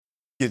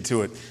Get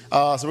to it.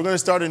 So we're going to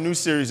start a new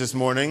series this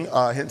morning,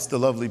 hence the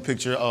lovely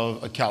picture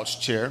of a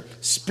couch chair.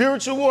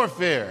 Spiritual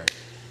warfare.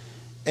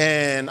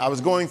 And I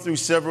was going through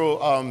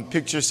several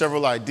pictures,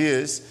 several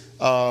ideas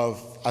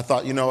I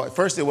thought, at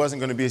first it wasn't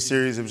going to be a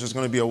series. It was just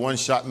going to be a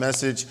one-shot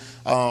message.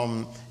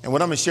 And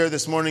what I'm going to share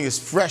this morning is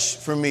fresh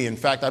for me. In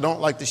fact, I don't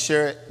like to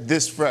share it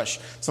this fresh.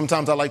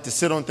 Sometimes I like to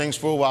sit on things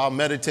for a while,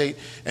 meditate,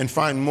 and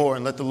find more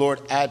and let the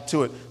Lord add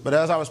to it. But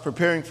as I was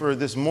preparing for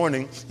this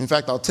morning, in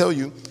fact, I'll tell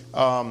you,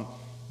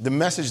 the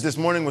message this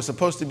morning was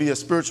supposed to be a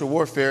spiritual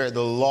warfare,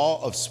 the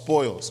law of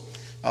spoils.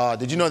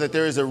 Did you know that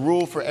there is a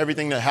rule for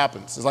everything that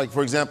happens? It's like,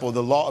 for example,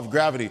 the law of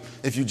gravity.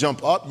 If you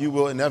jump up, you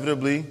will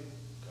inevitably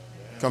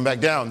come back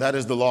down. That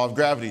is the law of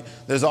gravity.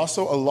 There's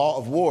also a law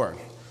of war.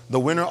 The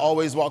winner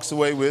always walks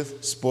away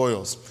with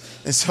spoils.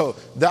 And so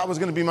that was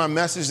going to be my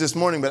message this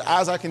morning. But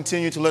as I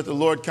continue to let the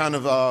Lord kind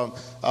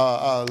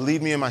of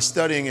lead me in my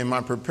studying and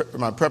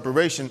my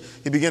preparation,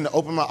 He began to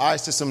open my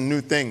eyes to some new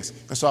things.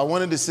 And so I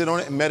wanted to sit on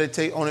it and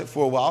meditate on it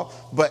for a while.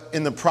 But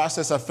in the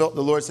process, I felt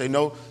the Lord say,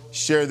 no,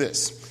 share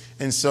this.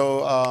 And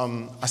so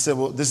I said,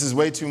 well, this is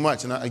way too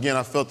much. And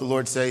I felt the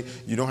Lord say,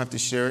 you don't have to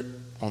share it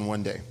on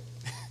one day.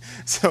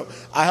 So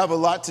I have a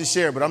lot to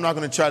share, but I'm not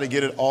going to try to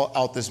get it all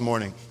out this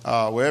morning.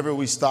 Wherever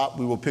we stop,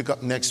 we will pick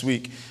up next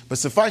week. But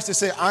suffice to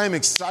say, I am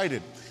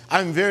excited.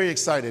 I'm very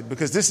excited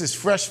because this is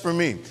fresh for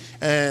me,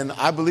 and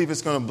I believe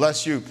it's going to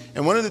bless you.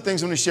 And one of the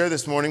things I'm going to share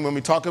this morning when we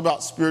talk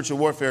about spiritual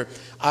warfare,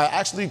 I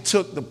actually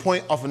took the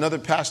point off another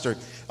pastor.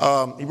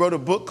 He wrote a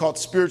book called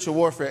Spiritual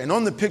Warfare, and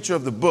on the picture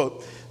of the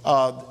book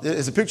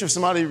is a picture of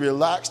somebody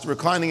relaxed,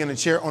 reclining in a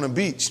chair on a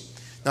beach.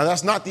 Now,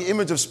 that's not the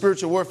image of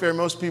spiritual warfare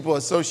most people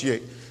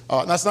associate.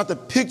 That's not the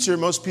picture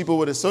most people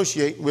would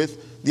associate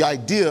with the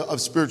idea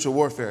of spiritual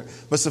warfare.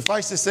 But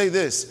suffice to say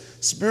this,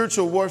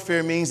 spiritual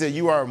warfare means that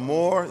you are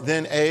more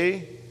than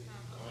a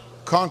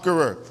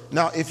conqueror.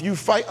 Now, if you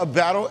fight a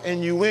battle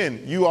and you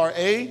win, you are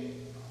a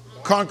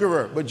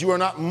conqueror, but you are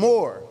not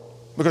more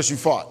because you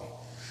fought.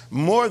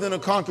 More than a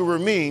conqueror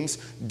means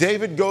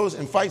David goes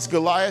and fights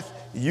Goliath.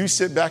 You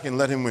sit back and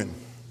let him win.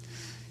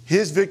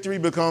 His victory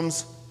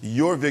becomes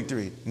your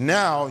victory.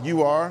 Now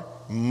you are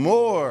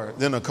more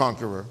than a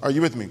conqueror. Are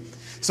you with me?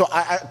 So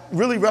I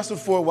really wrestled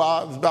for a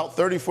while. It was about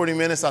 30, 40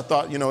 minutes. I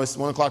thought, it's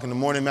 1 o'clock in the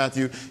morning,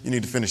 Matthew. You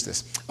need to finish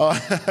this.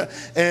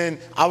 And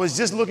I was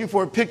just looking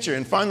for a picture.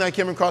 And finally, I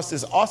came across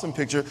this awesome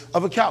picture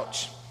of a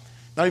couch.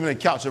 Not even a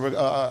couch,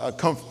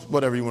 a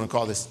whatever you want to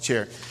call this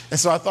chair. And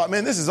so I thought,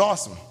 man, this is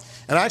awesome.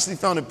 And I actually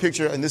found a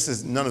picture, and this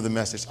is none of the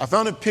message. I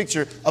found a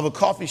picture of a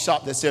coffee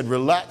shop that said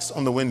relax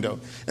on the window.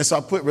 And so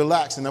I put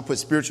relax and I put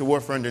spiritual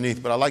warfare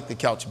underneath, but I like the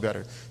couch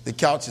better. The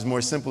couch is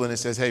more simple and it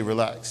says, hey,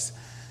 relax,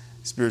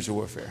 spiritual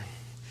warfare.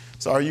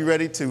 So are you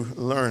ready to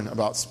learn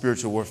about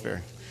spiritual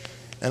warfare?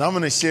 And I'm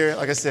going to share,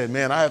 like I said,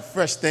 man, I have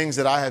fresh things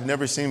that I have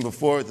never seen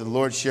before that the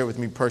Lord shared with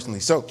me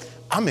personally. So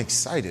I'm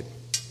excited.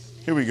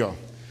 Here we go.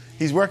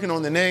 He's working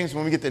on the names.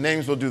 When we get the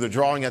names, we'll do the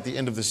drawing at the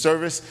end of the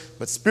service.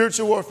 But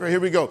spiritual warfare, here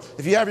we go.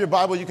 If you have your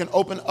Bible, you can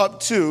open up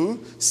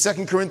to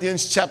 2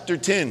 Corinthians chapter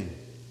 10.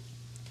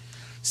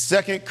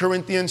 2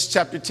 Corinthians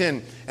chapter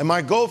 10. And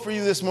my goal for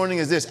you this morning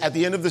is this. At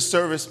the end of the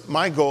service,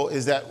 my goal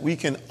is that we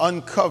can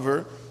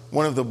uncover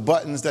one of the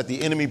buttons that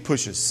the enemy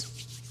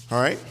pushes.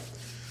 All right?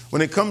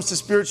 When it comes to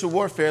spiritual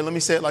warfare, let me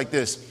say it like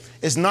this.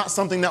 It's not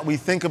something that we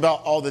think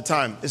about all the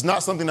time. It's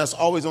not something that's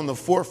always on the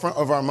forefront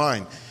of our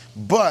mind.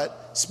 But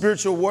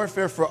spiritual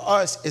warfare for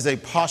us is a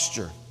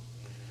posture,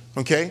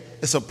 okay?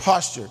 It's a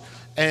posture.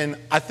 And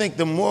I think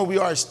the more we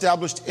are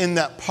established in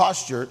that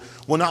posture,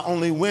 we'll not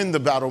only win the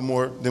battle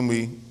more than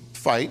we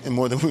fight and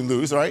more than we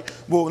lose, right?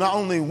 We'll not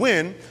only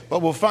win,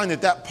 but we'll find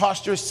that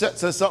posture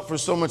sets us up for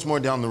so much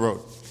more down the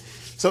road.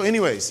 So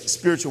anyways,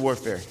 spiritual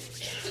warfare.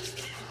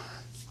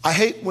 I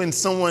hate when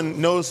someone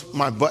knows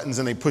my buttons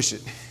and they push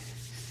it,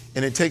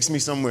 and it takes me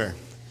somewhere.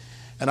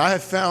 And I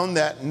have found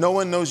that no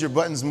one knows your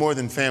buttons more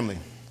than family.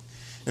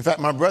 In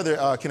fact, my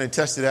brother can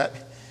attest to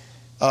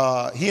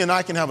that. He and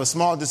I can have a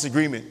small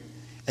disagreement.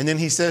 And then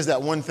he says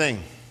that one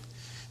thing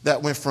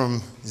that went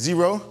from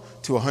 0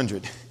 to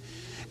 100.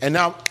 And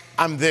now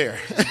I'm there.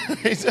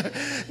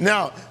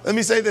 Now, let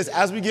me say this.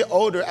 As we get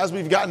older, as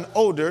we've gotten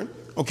older,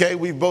 okay,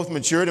 we've both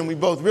matured and we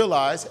both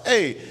realize,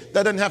 hey,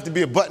 that doesn't have to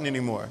be a button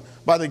anymore.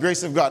 By the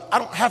grace of God, I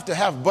don't have to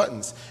have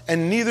buttons.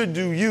 And neither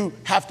do you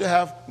have to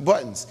have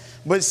buttons.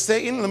 But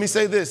Satan, let me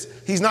say this.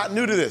 He's not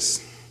new to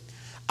this.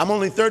 I'm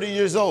only 30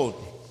 years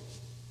old.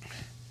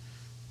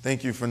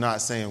 Thank you for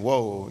not saying,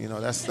 whoa,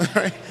 that's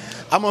right.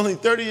 I'm only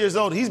 30 years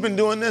old. He's been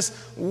doing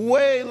this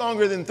way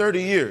longer than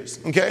 30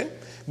 years, okay?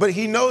 But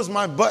he knows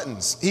my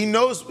buttons.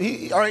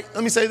 All right,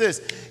 let me say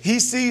this. He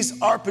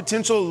sees our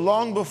potential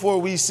long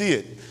before we see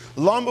it.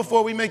 Long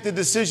before we make the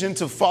decision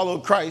to follow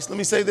Christ. Let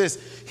me say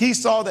this. He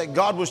saw that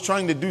God was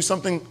trying to do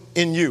something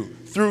in you,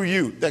 through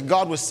you, that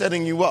God was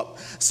setting you up.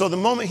 So the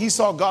moment he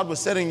saw God was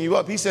setting you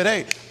up, he said,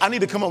 hey, I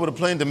need to come up with a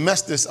plan to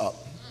mess this up.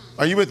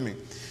 Are you with me?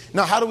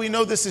 Now, how do we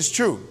know this is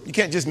true? You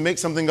can't just make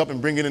something up and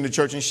bring it into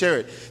church and share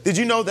it. Did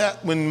you know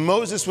that when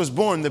Moses was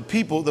born, the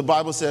people, the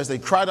Bible says, they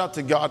cried out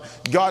to God.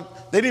 They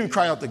didn't even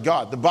cry out to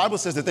God. The Bible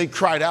says that they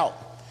cried out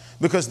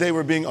because they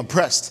were being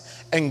oppressed.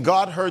 And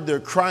God heard their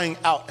crying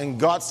out, and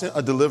God sent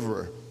a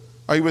deliverer.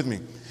 Are you with me?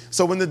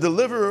 So when the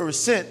deliverer was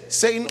sent,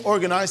 Satan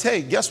organized,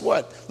 hey, guess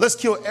what? Let's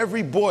kill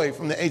every boy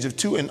from the age of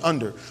 2 and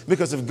under.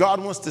 Because if God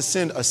wants to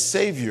send a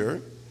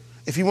savior,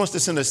 if he wants to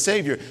send a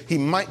savior, he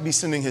might be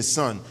sending his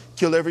son.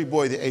 Kill every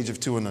boy the age of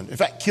 2 and under. In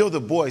fact, kill the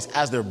boys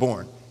as they're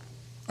born.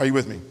 Are you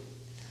with me?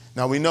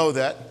 Now we know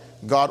that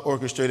God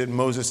orchestrated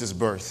Moses'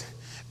 birth.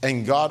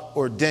 And God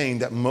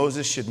ordained that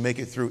Moses should make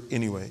it through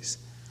anyways.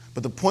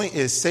 But the point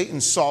is,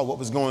 Satan saw what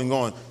was going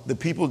on. The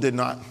people did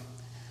not.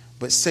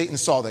 But Satan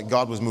saw that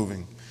God was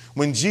moving.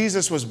 When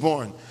Jesus was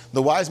born,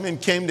 the wise men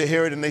came to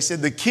Herod and they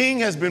said, the king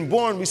has been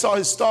born. We saw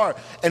his star.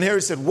 And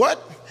Herod said,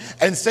 what?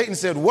 And Satan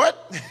said,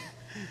 what?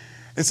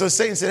 And so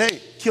Satan said,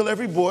 hey, kill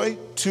every boy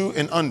 2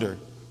 and under.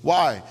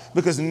 Why?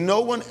 Because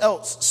no one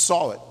else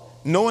saw it.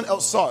 No one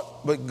else saw it,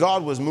 but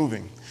God was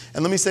moving.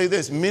 And let me say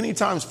this, many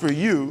times for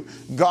you,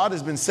 God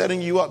has been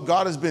setting you up.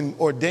 God has been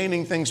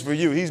ordaining things for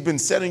you. He's been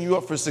setting you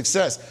up for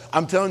success.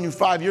 I'm telling you,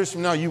 5 years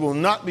from now, you will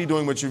not be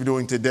doing what you're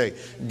doing today.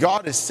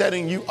 God is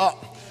setting you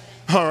up.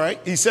 All right.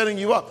 He's setting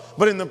you up.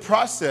 But in the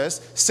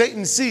process,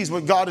 Satan sees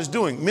what God is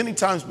doing many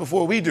times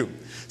before we do.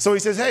 So he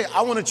says, hey,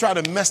 I want to try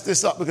to mess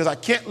this up because I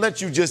can't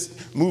let you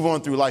just move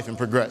on through life and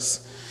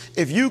progress.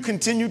 If you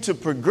continue to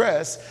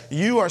progress,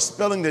 you are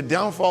spelling the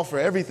downfall for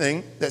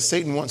everything that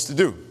Satan wants to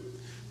do.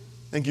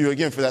 Thank you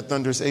again for that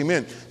thunderous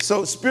amen.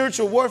 So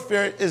spiritual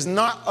warfare is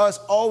not us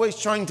always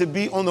trying to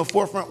be on the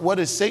forefront. What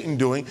is Satan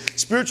doing?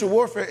 Spiritual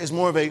warfare is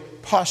more of a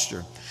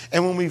posture.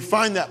 And when we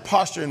find that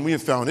posture, and we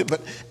have found it,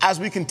 but as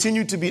we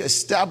continue to be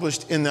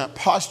established in that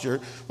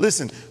posture,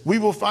 listen, we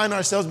will find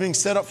ourselves being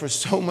set up for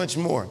so much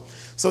more.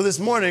 So this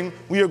morning,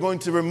 we are going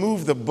to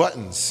remove the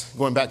buttons.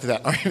 Going back to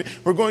that, all right?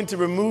 We're going to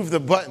remove the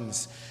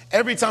buttons.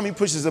 Every time he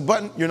pushes a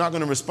button, you're not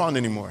going to respond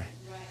anymore.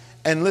 Right.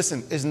 And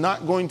listen, it's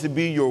not going to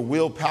be your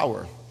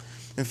willpower.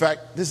 In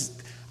fact,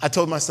 I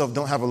told myself,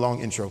 don't have a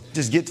long intro.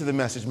 Just get to the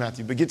message,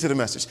 Matthew, but get to the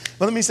message.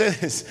 But let me say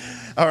this,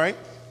 all right?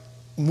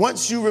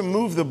 Once you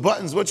remove the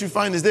buttons, what you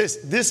find is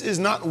this is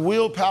not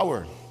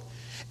willpower.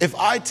 If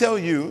I tell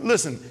you,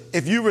 listen,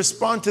 if you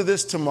respond to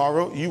this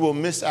tomorrow, you will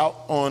miss out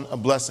on a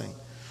blessing.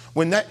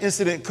 When that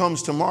incident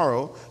comes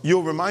tomorrow,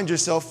 you'll remind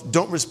yourself,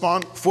 don't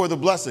respond for the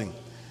blessing.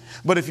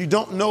 But if you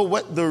don't know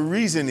what the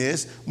reason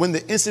is, when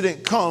the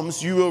incident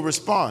comes, you will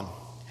respond.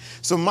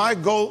 So my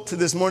goal to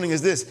this morning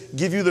is this,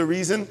 give you the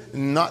reason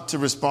not to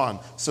respond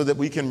so that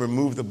we can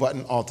remove the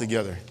button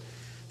altogether.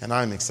 And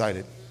I'm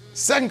excited.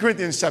 2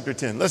 Corinthians chapter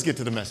 10. Let's get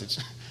to the message.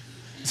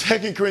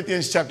 2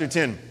 Corinthians chapter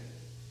 10.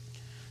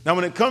 Now,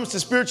 when it comes to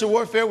spiritual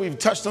warfare, we've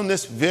touched on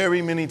this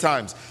very many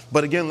times.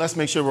 But again, let's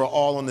make sure we're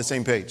all on the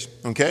same page.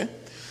 Okay?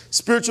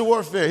 Spiritual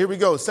warfare. Here we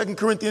go. 2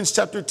 Corinthians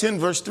chapter 10,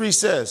 verse 3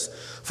 says,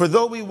 for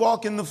though we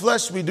walk in the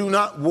flesh, we do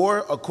not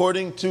war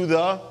according to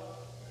the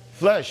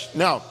flesh.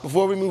 Now,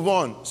 before we move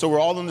on, so we're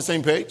all on the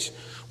same page.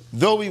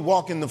 Though we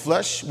walk in the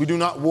flesh, we do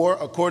not war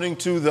according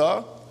to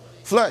the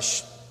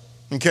flesh.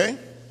 Okay?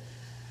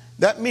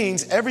 That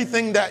means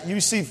everything that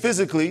you see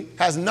physically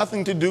has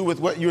nothing to do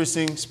with what you're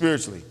seeing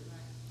spiritually.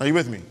 Are you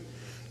with me?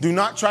 Do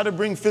not try to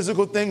bring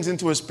physical things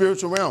into a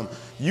spiritual realm.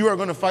 You are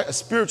going to fight a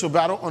spiritual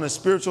battle on a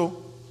spiritual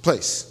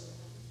place.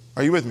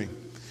 Are you with me?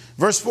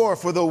 Verse 4,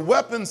 for the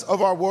weapons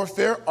of our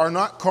warfare are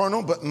not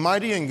carnal, but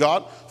mighty in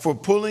God for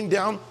pulling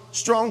down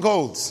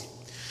strongholds.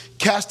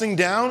 Casting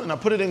down, and I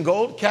put it in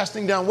gold,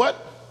 casting down what?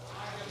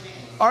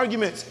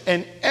 Arguments.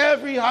 And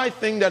every high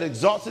thing that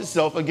exalts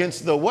itself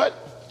against the what?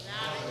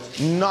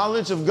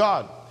 Knowledge of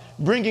God.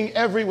 Bringing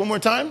every, one more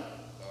time,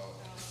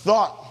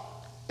 thought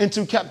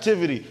into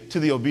captivity to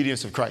the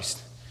obedience of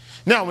Christ.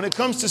 Now, when it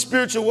comes to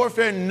spiritual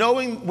warfare,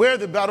 knowing where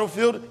the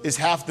battlefield is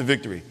half the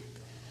victory.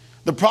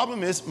 The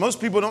problem is,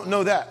 most people don't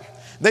know that.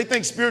 They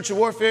think spiritual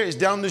warfare is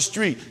down the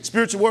street.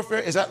 Spiritual warfare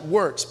is at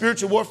work.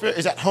 Spiritual warfare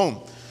is at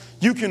home.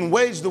 You can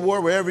wage the war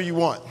wherever you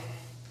want.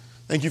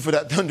 Thank you for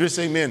that thunderous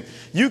amen.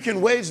 You can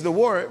wage the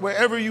war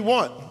wherever you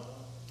want.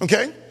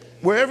 Okay?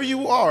 Wherever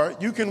you are,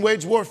 you can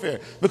wage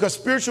warfare. Because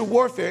spiritual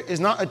warfare is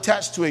not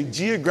attached to a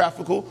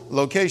geographical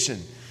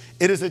location.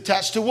 It is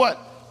attached to what?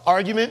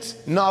 Arguments,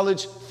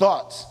 knowledge,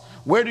 thoughts.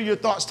 Where do your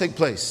thoughts take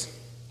place?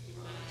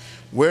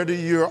 Where do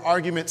your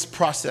arguments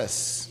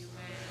process?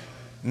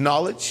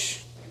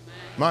 Knowledge,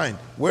 mind.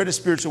 Where does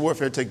spiritual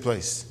warfare take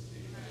place?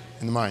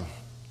 In the mind.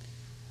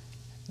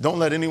 Don't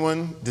let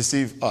anyone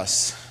deceive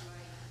us.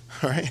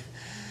 All right?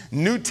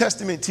 New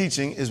Testament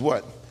teaching is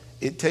what?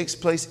 It takes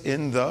place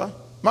in the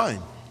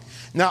mind.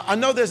 Now, I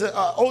know there's an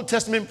Old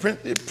Testament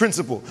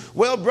principle.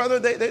 Well, brother,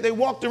 they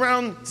walked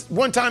around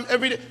one time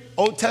every day.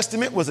 Old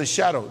Testament was a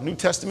shadow. New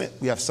Testament,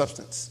 we have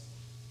substance.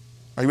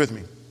 Are you with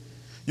me?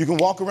 You can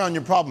walk around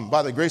your problem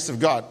by the grace of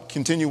God.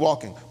 Continue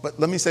walking. But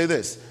let me say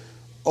this.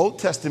 Old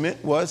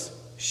Testament was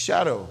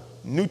shadow.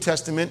 New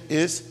Testament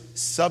is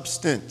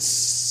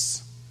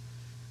substance.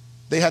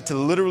 They had to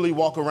literally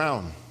walk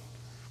around.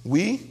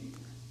 We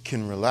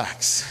can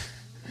relax.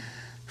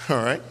 All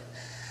right?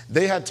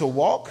 They had to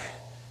walk.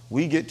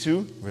 We get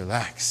to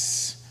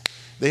relax.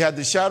 They had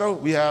the shadow.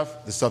 We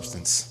have the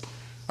substance.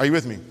 Are you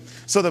with me?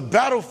 So the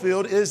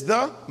battlefield is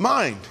the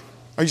mind.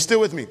 Are you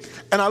still with me?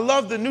 And I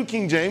love the New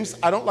King James.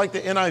 I don't like the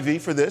NIV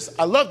for this.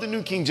 I love the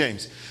New King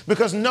James.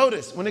 Because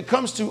notice, when it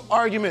comes to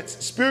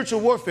arguments,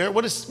 spiritual warfare,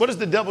 what is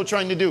the devil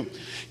trying to do?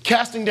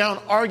 Casting down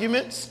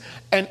arguments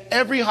and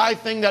every high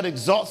thing that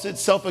exalts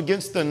itself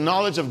against the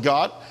knowledge of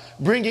God,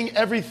 bringing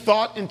every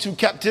thought into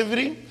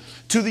captivity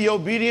to the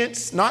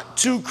obedience, not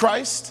to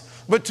Christ,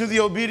 but to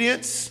the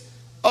obedience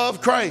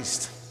of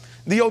Christ.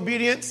 The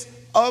obedience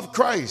of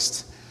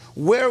Christ.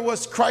 Where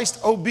was Christ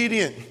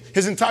obedient?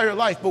 His entire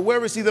life. But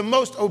where was he the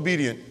most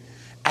obedient?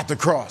 At the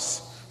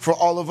cross for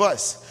all of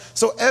us.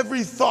 So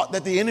every thought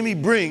that the enemy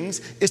brings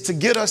is to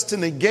get us to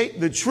negate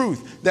the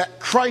truth that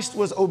Christ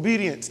was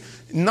obedient.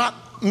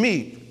 Not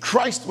me.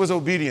 Christ was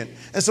obedient.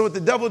 And so what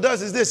the devil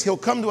does is this. He'll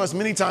come to us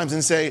many times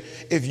and say,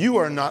 if you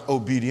are not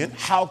obedient,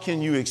 how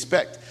can you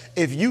expect?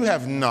 If you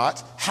have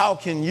not, how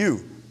can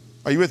you?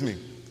 Are you with me?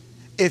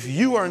 If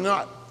you are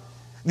not,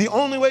 the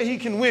only way he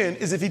can win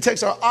is if he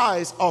takes our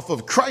eyes off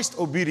of Christ's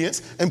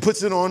obedience and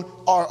puts it on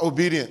our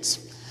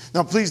obedience.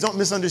 Now, please don't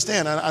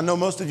misunderstand. I know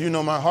most of you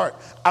know my heart.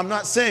 I'm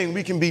not saying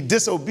we can be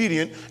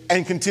disobedient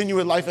and continue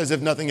with life as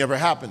if nothing ever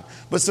happened.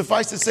 But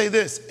suffice to say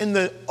this, in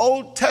the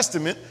Old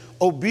Testament,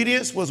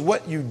 obedience was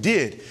what you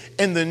did.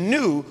 In the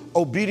New,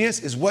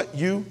 obedience is what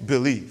you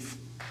believe.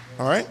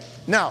 All right?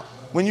 Now,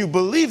 when you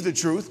believe the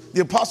truth,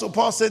 the Apostle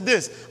Paul said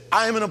this,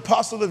 I am an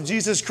apostle of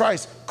Jesus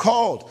Christ,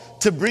 called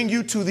to bring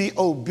you to the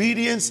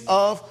obedience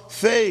of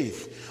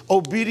faith.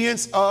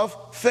 Obedience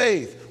of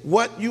faith.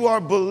 What you are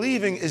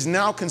believing is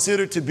now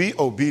considered to be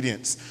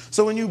obedience.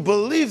 So when you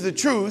believe the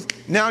truth,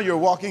 now you're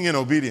walking in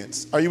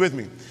obedience. Are you with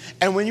me?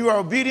 And when you are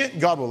obedient,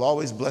 God will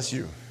always bless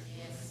you.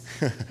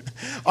 Yes.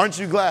 Aren't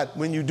you glad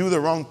when you do the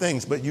wrong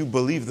things, but you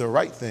believe the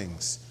right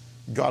things,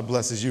 God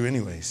blesses you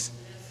anyways?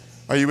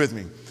 Are you with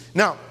me?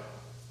 Now,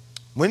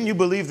 when you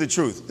believe the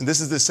truth, and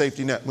this is the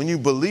safety net, when you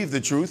believe the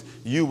truth,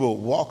 you will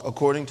walk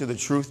according to the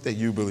truth that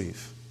you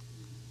believe.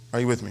 Are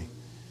you with me?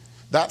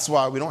 That's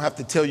why we don't have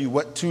to tell you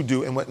what to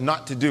do and what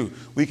not to do.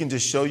 We can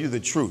just show you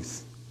the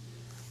truth.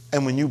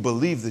 And when you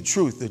believe the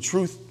truth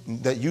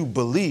that you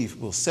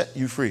believe will set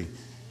you free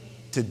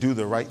to do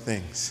the right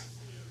things.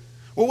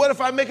 Well, what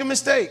if I make a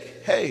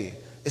mistake? Hey,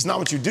 it's not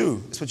what you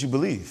do, it's what you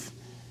believe.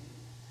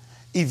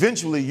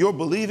 Eventually, your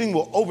believing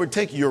will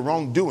overtake your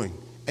wrongdoing.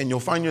 And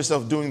you'll find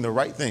yourself doing the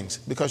right things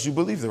because you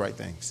believe the right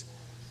things.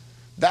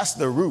 That's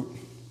the root.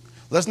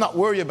 Let's not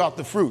worry about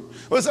the fruit.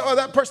 Well, oh,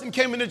 that person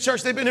came into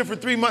church. They've been here for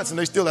 3 months and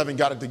they still haven't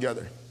got it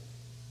together.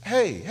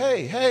 Hey.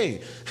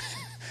 Hey,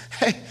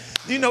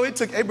 do you know it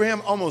took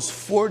Abraham almost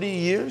 40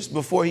 years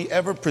before he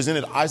ever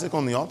presented Isaac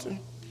on the altar?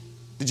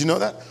 Did you know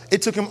that?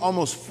 It took him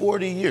almost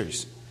 40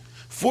 years.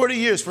 40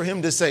 years for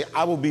him to say,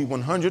 I will be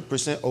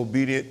 100%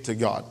 obedient to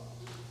God.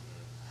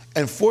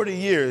 And 40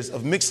 years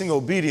of mixing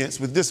obedience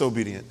with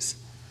disobedience.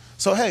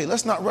 So, hey,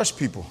 let's not rush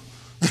people.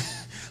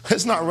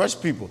 Let's not rush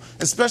people,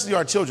 especially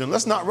our children.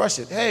 Let's not rush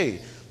it.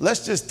 Hey,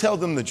 let's just tell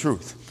them the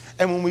truth.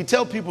 And when we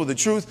tell people the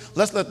truth,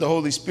 let's let the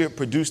Holy Spirit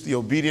produce the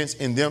obedience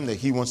in them that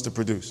he wants to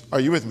produce. Are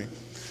you with me?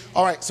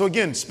 All right. So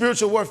again,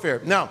 spiritual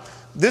warfare. Now,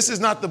 this is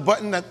not the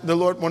button that the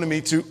Lord wanted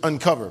me to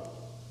uncover.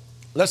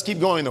 Let's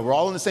keep going though. We're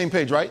all on the same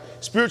page, right?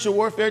 Spiritual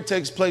warfare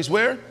takes place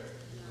where?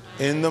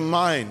 In the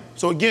mind.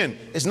 So again,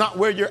 it's not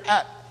where you're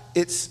at.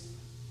 It's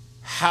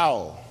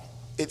how.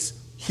 It's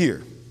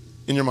here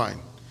in your mind.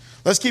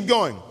 Let's keep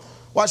going.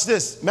 Watch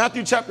this.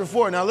 Matthew chapter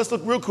 4. Now let's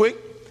look real quick.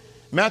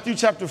 Matthew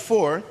chapter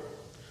 4.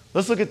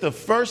 Let's look at the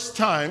first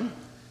time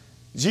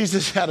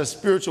Jesus had a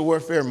spiritual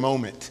warfare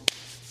moment.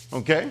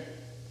 Okay?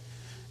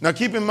 Now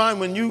keep in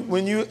mind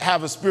when you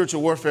have a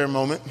spiritual warfare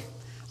moment,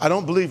 I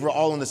don't believe we're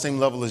all on the same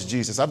level as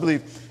Jesus. I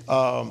believe,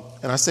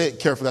 and I say it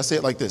carefully, I say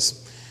it like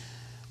this.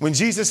 When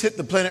Jesus hit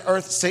the planet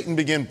Earth, Satan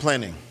began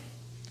planning.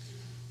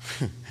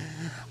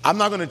 I'm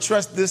not going to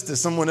trust this to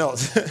someone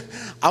else.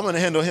 I'm going to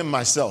handle him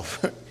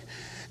myself.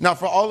 Now,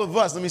 for all of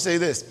us, let me say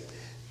this.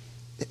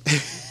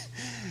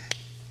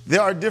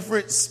 There are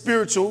different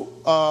spiritual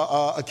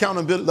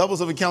accountability,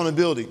 levels of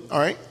accountability, all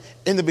right?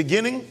 In the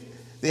beginning,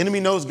 the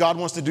enemy knows God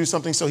wants to do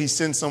something, so he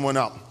sends someone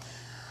out.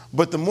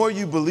 But the more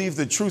you believe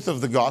the truth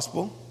of the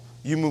gospel,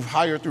 you move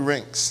higher through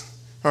ranks,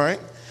 all right?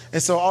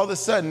 And so all of a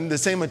sudden, the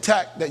same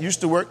attack that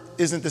used to work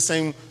isn't the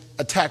same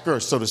attacker,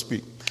 so to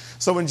speak.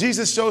 So when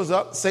Jesus shows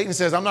up, Satan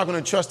says, I'm not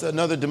going to trust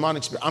another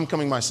demonic spirit. I'm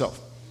coming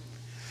myself.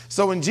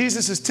 So when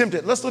Jesus is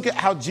tempted, let's look at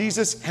how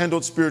Jesus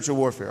handled spiritual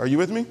warfare. Are you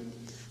with me? All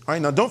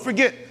right, now don't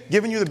forget,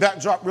 giving you the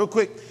backdrop real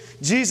quick.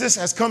 Jesus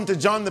has come to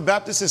John the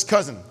Baptist, his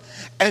cousin.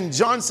 And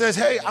John says,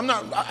 hey,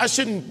 I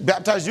shouldn't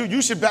baptize you.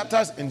 You should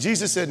baptize. And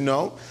Jesus said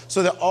no,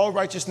 so that all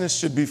righteousness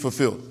should be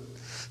fulfilled.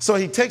 So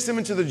he takes him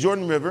into the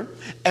Jordan River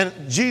and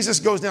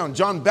Jesus goes down.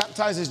 John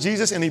baptizes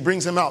Jesus and he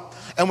brings him out.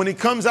 And when he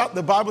comes out,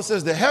 the Bible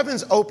says the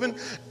heavens opened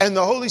and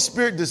the Holy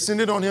Spirit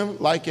descended on him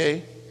like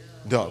a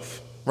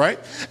dove. right?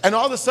 And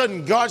all of a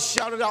sudden, God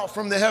shouted out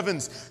from the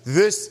heavens,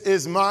 "This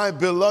is my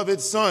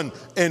beloved Son,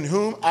 in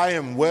whom I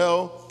am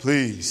well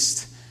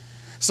pleased."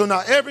 So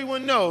now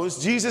everyone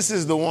knows Jesus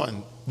is the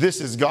one.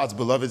 This is God's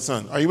beloved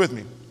Son. Are you with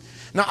me?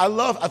 Now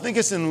I think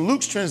it's in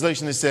Luke's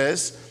translation it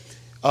says,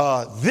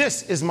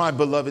 "This is my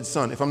beloved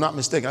Son," if I'm not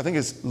mistaken. I think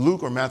it's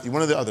Luke or Matthew,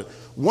 one or the other.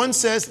 One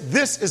says,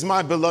 "This is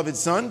my beloved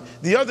Son."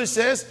 The other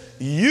says,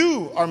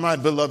 "You are my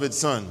beloved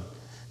Son."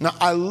 Now,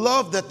 I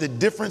love that the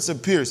difference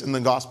appears in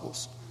the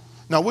Gospels.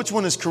 Now, which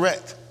one is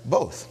correct?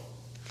 Both.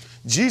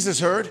 Jesus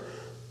heard,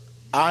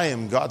 "I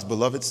am God's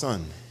beloved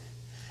Son."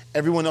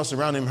 Everyone else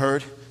around him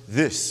heard,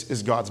 "This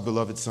is God's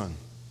beloved Son."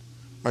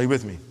 Are you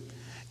with me?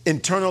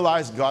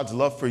 Internalize God's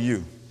love for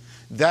you.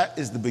 That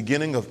is the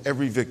beginning of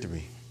every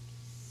victory.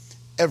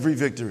 Every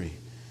victory.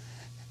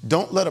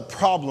 Don't let a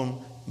problem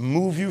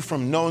move you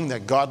from knowing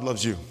that God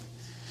loves you.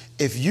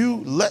 If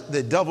you let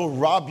the devil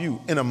rob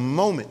you in a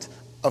moment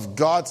of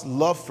God's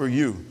love for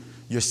you,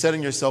 you're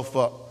setting yourself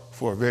up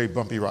for a very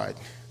bumpy ride.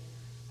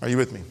 Are you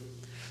with me?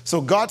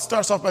 So God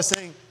starts off by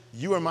saying,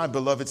 "You are my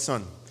beloved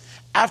Son."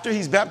 After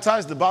he's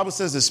baptized, the Bible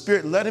says the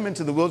Spirit led him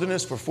into the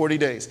wilderness for 40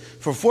 days.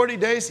 For 40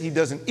 days, he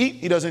doesn't eat,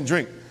 he doesn't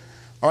drink.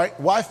 All right,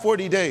 why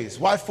 40 days?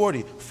 Why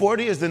 40?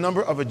 40 is the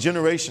number of a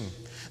generation.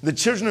 The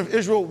children of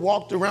Israel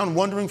walked around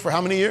wandering for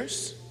how many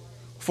years?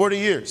 40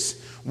 years.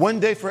 One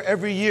day for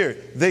every year.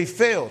 They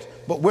failed.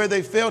 But where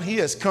they failed, he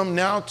has come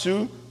now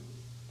to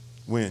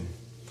win.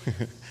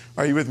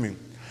 Are you with me?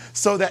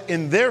 So that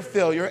in their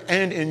failure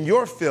and in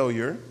your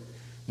failure,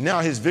 now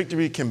his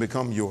victory can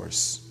become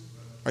yours.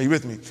 Are you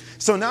with me?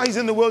 So now he's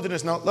in the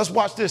wilderness. Now let's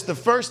watch this. The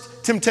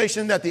first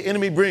temptation that the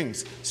enemy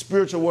brings,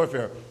 spiritual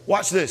warfare.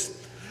 Watch this.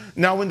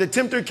 Now when the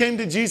tempter came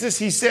to Jesus,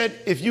 he said,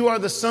 "If you are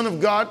the Son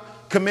of God,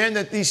 command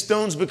that these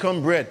stones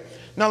become bread."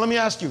 Now let me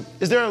ask you,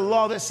 is there a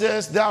law that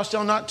says thou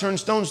shalt not turn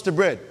stones to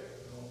bread?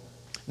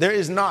 There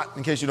is not,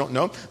 in case you don't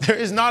know. There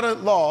is not a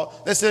law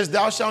that says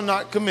thou shalt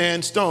not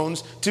command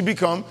stones to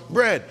become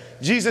bread.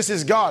 Jesus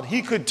is God.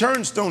 He could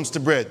turn stones to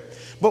bread.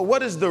 But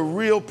what is the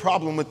real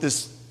problem with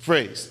this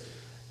phrase?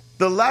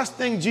 The last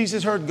thing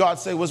Jesus heard God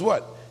say was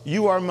what?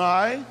 "You are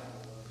my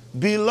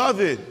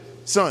beloved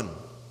Son."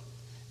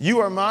 You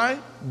are my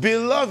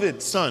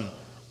beloved Son.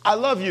 I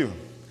love you.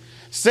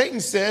 Satan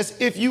says,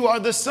 if you are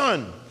the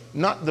Son,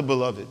 not the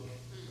beloved.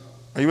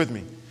 Are you with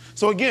me?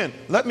 So again,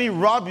 let me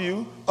rob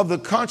you of the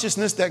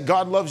consciousness that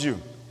God loves you.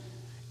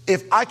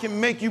 If I can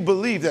make you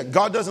believe that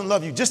God doesn't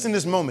love you just in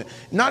this moment,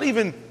 not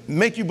even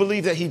make you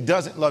believe that he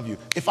doesn't love you,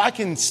 if I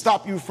can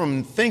stop you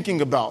from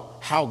thinking about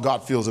how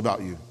God feels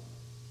about you,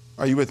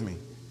 are you with me?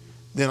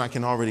 Then I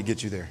can already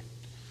get you there.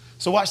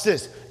 So watch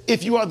this.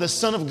 If you are the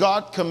Son of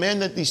God,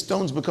 command that these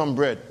stones become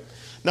bread.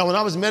 Now, when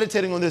I was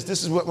meditating on this,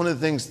 this is what one of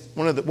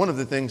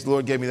the things the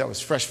Lord gave me that was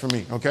fresh for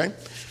me. Okay,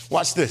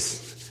 watch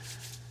this.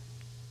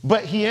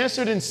 But he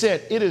answered and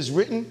said, "It is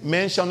written,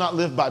 man shall not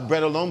live by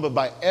bread alone, but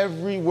by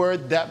every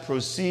word that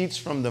proceeds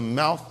from the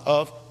mouth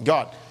of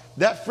God."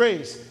 That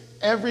phrase,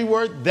 every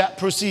word that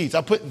proceeds.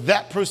 I put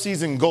that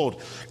proceeds in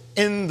gold.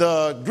 In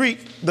the Greek,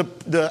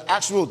 the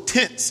actual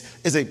tense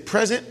is a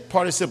present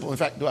participle. In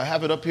fact, do I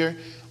have it up here?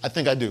 I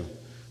think I do.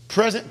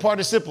 Present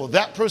participle,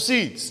 that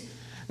proceeds.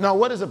 Now,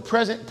 what is a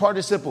present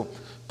participle?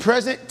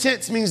 Present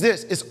tense means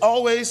this. It's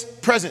always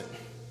present.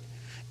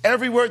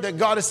 Every word that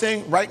God is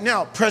saying right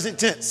now, present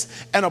tense.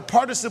 And a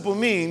participle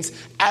means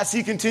as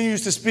he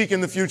continues to speak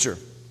in the future.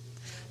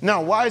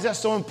 Now, why is that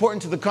so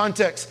important to the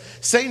context?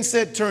 Satan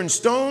said, turn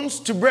stones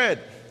to bread.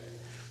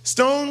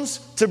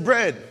 Stones to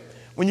bread.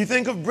 When you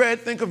think of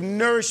bread, think of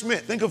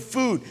nourishment. Think of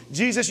food.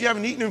 Jesus, you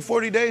haven't eaten in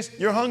 40 days.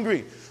 You're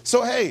hungry.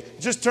 So, hey,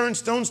 just turn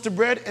stones to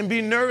bread and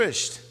be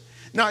nourished.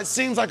 Now, it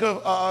seems like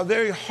a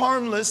very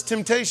harmless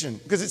temptation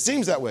because it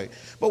seems that way.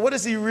 But what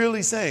is he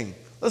really saying?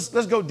 Let's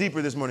go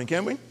deeper this morning,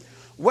 can we?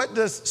 What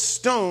does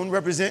stone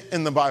represent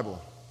in the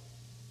Bible?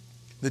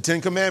 The Ten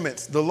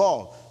Commandments, the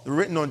law, they're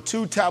written on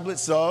 2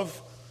 tablets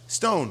of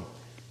stone.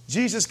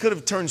 Jesus could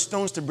have turned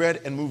stones to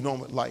bread and moved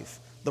on with life.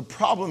 The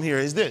problem here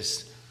is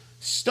this.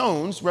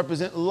 Stones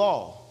represent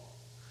law.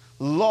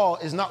 Law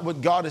is not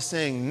what God is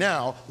saying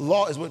now.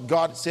 Law is what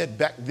God said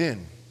back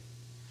then.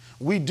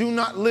 We do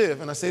not live,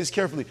 and I say this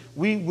carefully,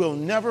 we will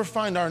never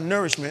find our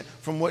nourishment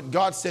from what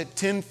God said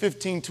 10,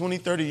 15, 20,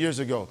 30 years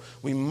ago.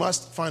 We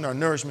must find our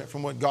nourishment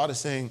from what God is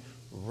saying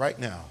right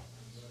now.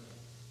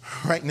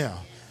 Right now.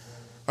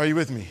 Are you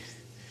with me?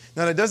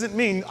 Now, that doesn't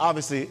mean,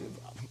 obviously,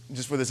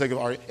 just for the sake of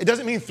argument, it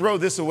doesn't mean throw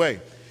this away.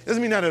 It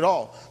doesn't mean that at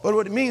all. But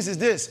what it means is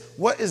this.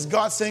 What is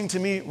God saying to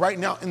me right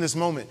now in this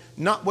moment?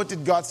 Not what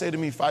did God say to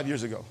me 5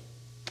 years ago.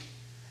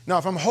 Now,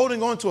 if I'm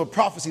holding on to a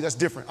prophecy, that's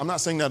different. I'm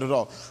not saying that at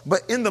all.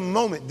 But in the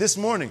moment, this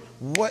morning,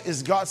 what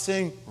is God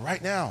saying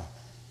right now?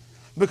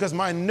 Because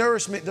my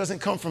nourishment doesn't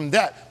come from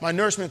that. My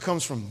nourishment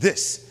comes from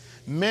this.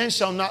 Man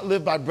shall not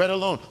live by bread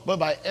alone, but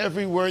by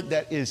every word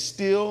that is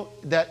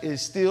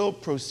still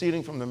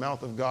proceeding from the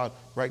mouth of God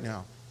right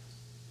now.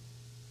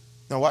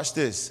 Now watch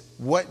this.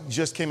 What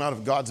just came out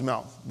of God's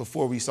mouth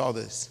before we saw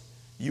this?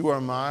 You are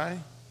my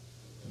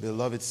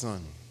beloved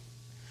Son.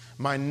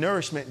 My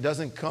nourishment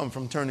doesn't come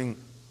from turning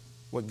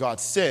what God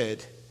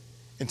said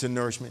into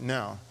nourishment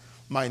now.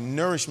 My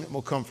nourishment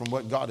will come from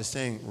what God is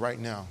saying right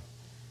now.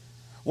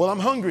 Well, I'm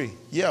hungry.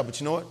 Yeah, but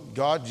you know what?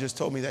 God just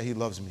told me that he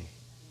loves me.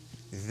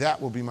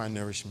 That will be my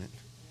nourishment.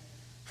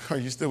 Are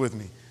you still with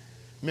me?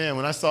 Man,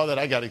 when I saw that,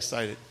 I got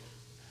excited.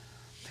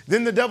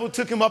 Then the devil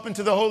took him up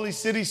into the holy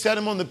city, set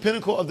him on the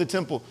pinnacle of the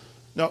temple.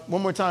 Now,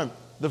 one more time.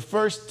 The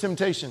first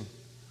temptation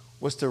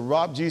was to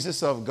rob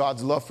Jesus of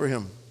God's love for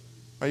him.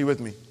 Are you with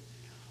me?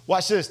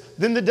 Watch this.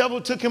 Then the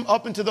devil took him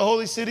up into the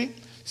holy city,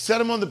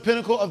 set him on the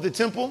pinnacle of the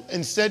temple,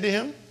 and said to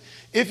him,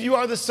 if you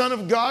are the Son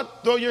of God,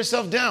 throw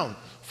yourself down.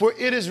 For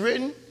it is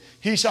written,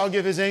 he shall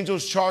give his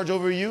angels charge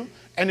over you,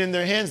 and in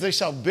their hands they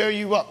shall bear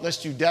you up,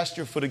 lest you dash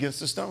your foot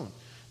against a stone.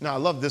 Now, I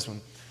love this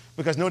one,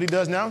 because know what he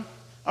does now?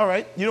 All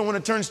right, you don't want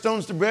to turn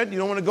stones to bread. You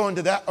don't want to go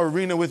into that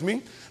arena with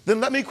me. Then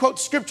let me quote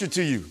scripture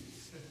to you,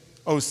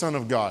 O Son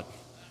of God.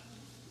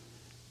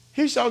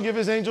 He shall give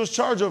his angels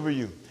charge over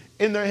you.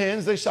 In their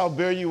hands they shall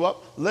bear you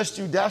up, lest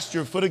you dash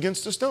your foot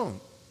against a stone.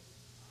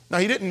 Now,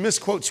 he didn't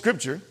misquote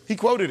scripture. He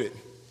quoted it.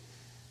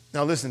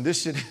 Now, listen,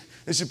 this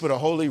should put a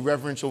holy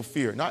reverential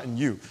fear, not in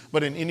you,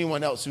 but in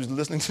anyone else who's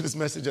listening to this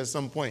message at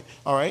some point,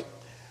 all right?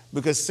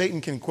 Because Satan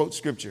can quote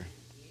scripture.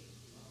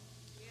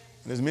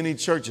 And there's many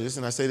churches,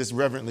 and I say this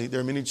reverently, there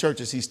are many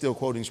churches he's still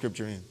quoting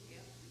scripture in,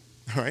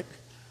 all right?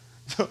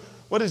 So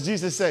what does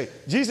Jesus say?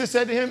 Jesus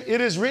said to him,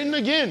 it is written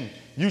again,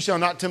 you shall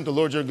not tempt the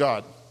Lord your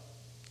God.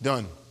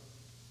 Done.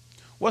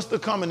 What's the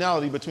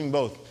commonality between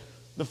both?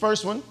 The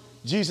first one,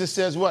 Jesus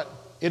says what?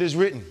 It is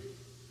written.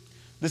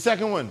 The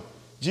second one,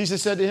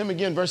 Jesus said to him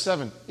again, verse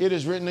 7, it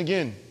is written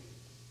again.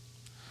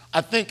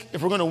 I think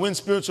if we're going to win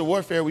spiritual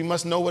warfare, we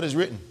must know what is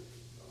written.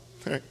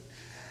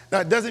 Now,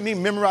 it doesn't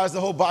mean memorize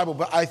the whole Bible,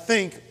 but I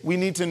think we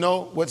need to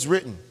know what's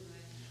written.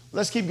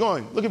 Let's keep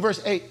going. Look at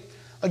verse 8.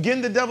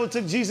 Again, the devil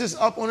took Jesus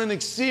up on an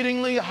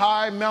exceedingly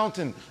high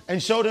mountain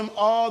and showed him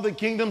all the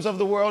kingdoms of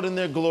the world and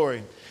their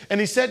glory. And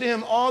he said to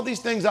him, all these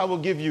things I will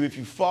give you if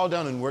you fall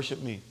down and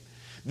worship me.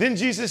 Then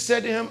Jesus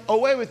said to him,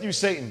 away with you,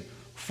 Satan,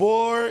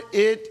 for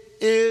it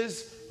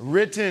is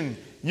written,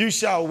 you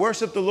shall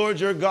worship the Lord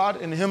your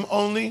God, and him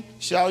only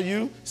shall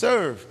you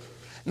serve.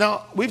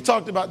 Now, we've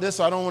talked about this,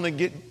 so I don't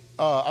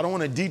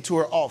want to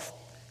detour off.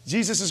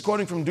 Jesus is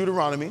quoting from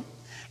Deuteronomy,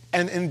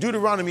 and in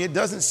Deuteronomy, it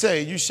doesn't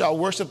say you shall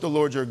worship the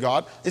Lord your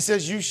God. It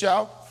says you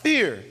shall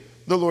fear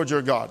the Lord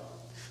your God.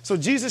 So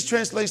Jesus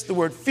translates the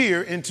word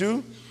fear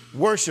into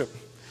worship.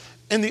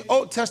 In the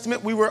Old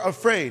Testament, we were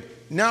afraid.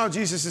 Now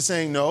Jesus is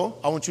saying, no,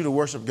 I want you to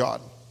worship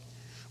God.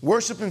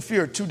 Worship and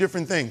fear, two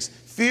different things.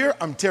 Fear,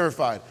 I'm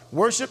terrified.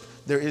 Worship,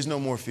 there is no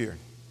more fear.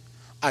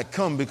 I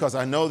come because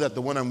I know that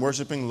the one I'm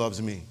worshiping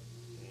loves me.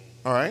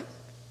 All right?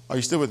 Are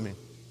you still with me?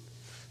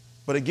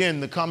 But again,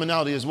 the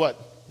commonality is what?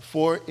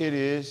 For it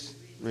is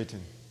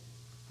written.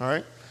 All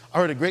right? I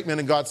heard a great man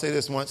of God say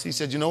this once. He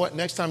said, you know what?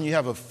 Next time you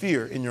have a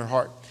fear in your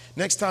heart,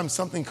 next time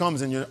something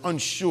comes and you're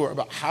unsure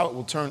about how it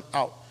will turn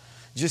out,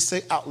 just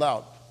say out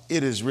loud,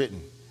 it is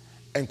written.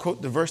 And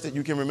quote the verse that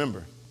you can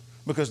remember.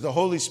 Because the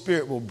Holy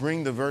Spirit will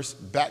bring the verse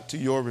back to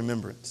your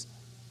remembrance.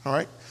 All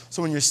right?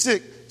 So when you're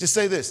sick, just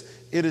say this.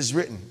 It is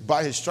written,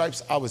 by his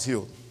stripes I was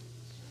healed.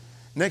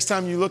 Next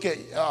time you look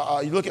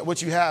at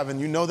what you have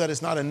and you know that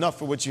it's not enough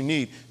for what you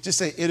need, just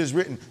say, it is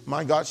written,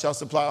 my God shall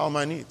supply all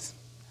my needs.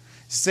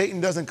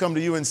 Satan doesn't come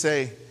to you and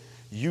say,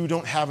 you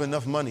don't have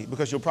enough money,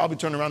 because you'll probably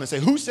turn around and say,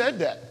 who said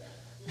that?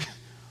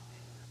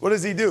 What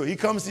does he do? He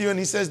comes to you and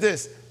he says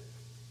this,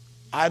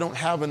 I don't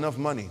have enough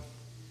money.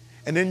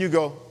 And then you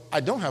go, I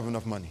don't have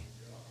enough money.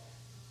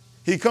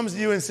 He comes to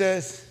you and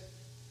says,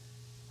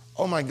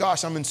 oh my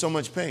gosh, I'm in so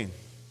much pain.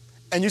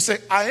 And you say,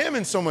 I am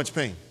in so much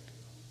pain,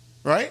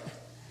 right?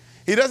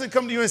 He doesn't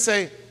come to you and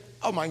say,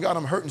 oh my God,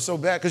 I'm hurting so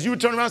bad. Because you would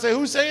turn around and say,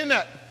 who's saying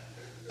that?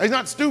 He's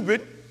not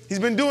stupid. He's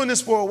been doing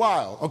this for a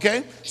while,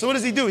 okay? So what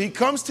does he do? He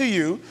comes to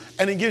you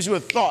and he gives you a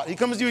thought. He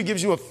comes to you, he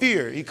gives you a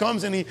fear. He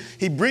comes and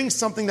he brings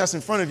something that's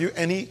in front of you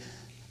and he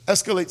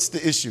escalates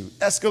the issue,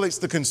 escalates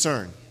the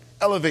concern,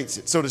 elevates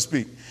it, so to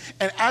speak.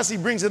 And as he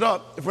brings it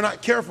up, if we're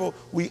not careful,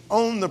 we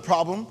own the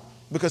problem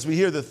because we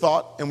hear the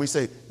thought and we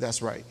say,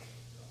 that's right.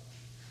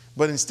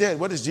 But instead,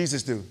 what does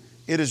Jesus do?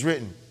 It is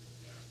written.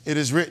 It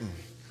is written.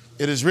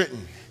 It is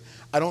written.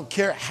 I don't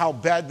care how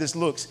bad this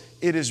looks.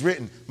 It is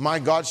written. My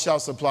God shall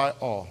supply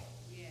all.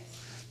 Yes.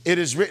 It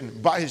is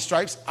written. By his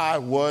stripes, I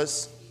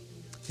was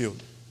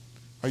healed.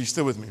 Are you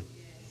still with me? Yes.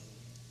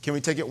 Can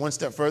we take it one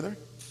step further?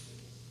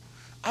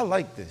 I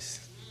like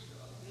this.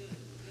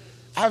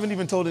 I haven't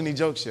even told any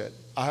jokes yet.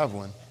 I have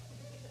one.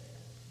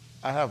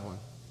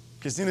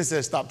 Christina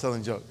says, stop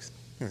telling jokes.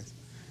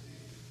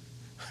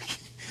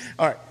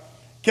 All right.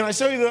 Can I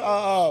show you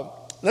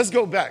let's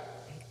go back.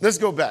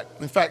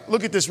 In fact,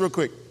 look at this real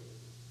quick.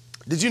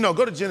 Did you know,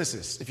 go to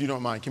Genesis, if you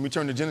don't mind. Can we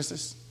turn to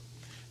Genesis?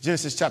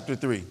 Genesis chapter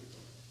 3.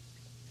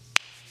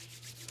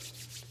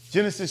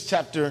 Genesis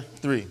chapter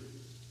 3.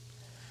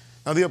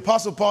 Now, the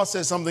Apostle Paul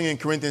said something in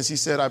Corinthians. He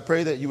said, I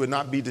pray that you would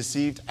not be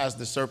deceived as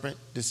the serpent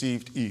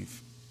deceived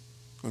Eve.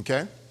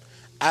 Okay?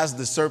 As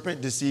the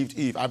serpent deceived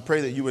Eve. I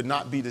pray that you would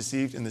not be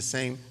deceived in the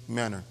same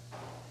manner.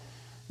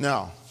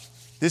 Now,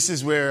 This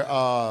is where,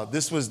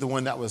 this was the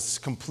one that was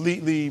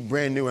completely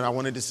brand new, and I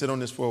wanted to sit on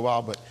this for a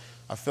while, but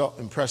I felt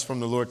impressed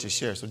from the Lord to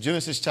share. So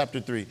Genesis chapter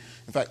 3.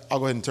 In fact, I'll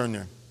go ahead and turn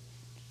there.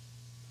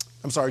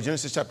 I'm sorry,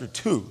 Genesis chapter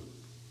 2.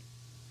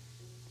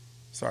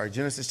 Sorry,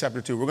 Genesis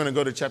chapter 2. We're going to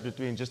go to chapter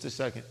 3 in just a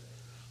second.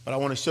 But I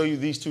want to show you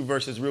these two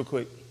verses real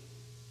quick.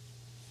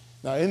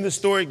 Now, in the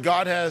story,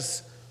 God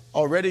has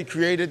already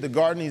created the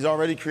garden. He's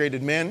already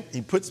created man.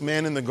 He puts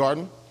man in the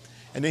garden.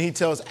 And then he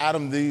tells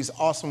Adam these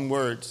awesome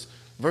words.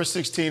 Verse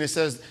 16, it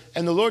says,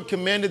 "And the Lord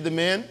commanded the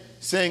man,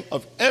 saying,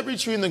 of every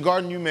tree in the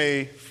garden you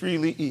may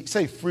freely eat."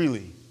 Say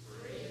freely.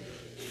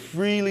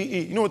 Freely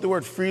eat. You know what the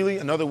word freely,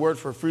 another word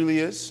for freely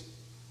is?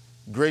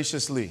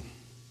 Graciously.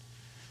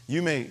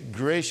 You may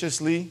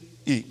graciously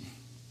eat.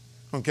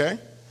 Okay?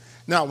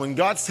 Now, when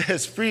God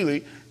says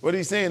freely, what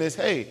he's saying is,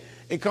 hey,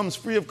 it comes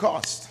free of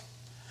cost.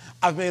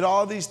 I've made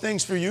all these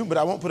things for you, but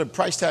I won't put a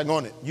price tag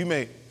on it. You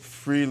may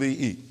freely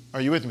eat.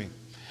 Are you with me?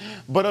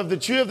 "But of the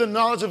tree of the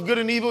knowledge of good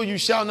and evil you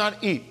shall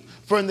not eat.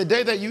 For in the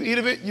day that you eat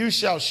of it, you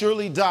shall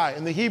surely die."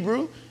 In the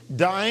Hebrew,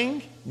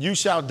 dying, you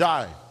shall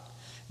die.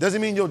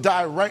 Doesn't mean you'll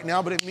die right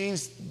now, but it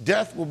means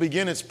death will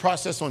begin its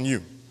process on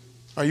you.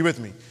 Are you with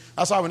me?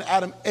 That's why when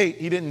Adam ate,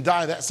 he didn't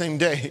die that same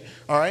day.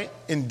 All right?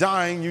 In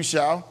dying, you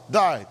shall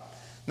die.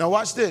 Now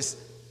watch this.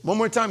 One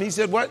more time. He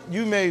said what?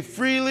 You may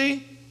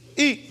freely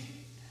eat.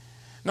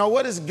 Now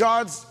what is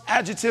God's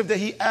adjective that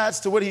he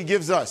adds to what he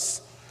gives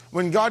us?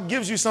 When God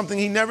gives you something,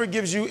 he never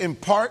gives you in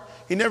part.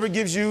 He never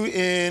gives you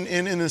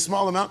in a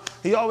small amount.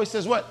 He always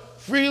says what?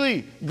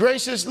 Freely,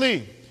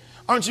 graciously.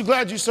 Aren't you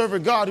glad you serve a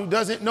God who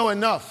doesn't know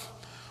enough?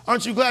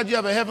 Aren't you glad you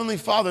have a heavenly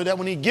Father that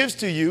when he gives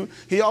to you,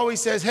 he always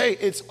says, hey,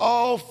 it's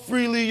all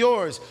freely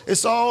yours.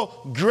 It's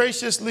all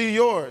graciously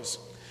yours.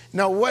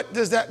 Now, what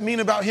does that mean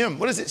about him?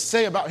 What does it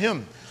say about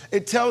him?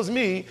 It tells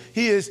me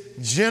he is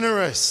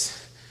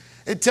generous.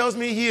 It tells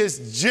me he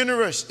is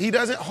generous. He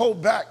doesn't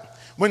hold back.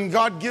 When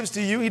God gives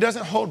to you, he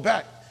doesn't hold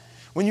back.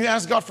 When you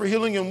ask God for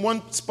healing in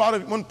one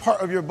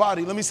part of your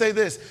body, let me say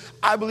this.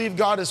 I believe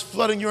God is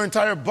flooding your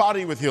entire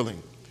body with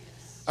healing.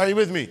 Are you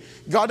with me?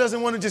 God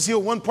doesn't want to just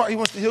heal one part. He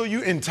wants to heal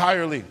you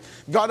entirely.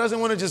 God doesn't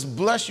want to just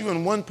bless you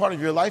in one part of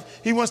your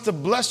life. He wants to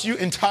bless you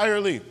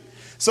entirely.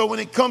 So when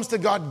it comes to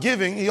God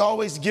giving, he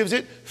always gives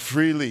it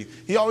freely.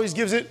 He always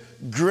gives it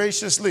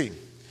graciously.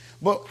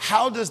 But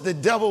how does the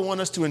devil want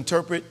us to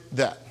interpret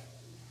that?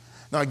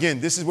 Now,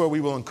 again, this is where we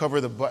will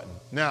uncover the button.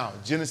 Now,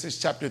 Genesis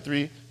chapter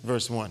 3,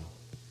 verse 1.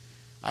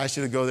 I asked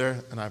you to go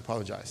there, and I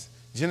apologize.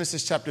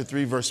 Genesis chapter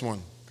 3, verse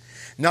 1.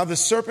 "Now the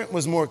serpent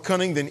was more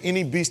cunning than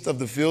any beast of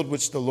the field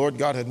which the Lord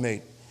God had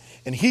made.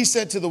 And he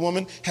said to the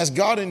woman, has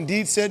God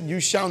indeed said,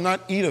 you shall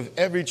not eat of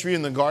every tree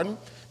in the garden?"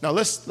 Now,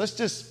 let's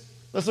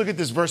look at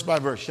this verse by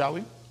verse, shall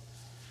we?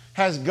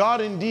 Has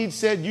God indeed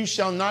said, you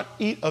shall not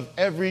eat of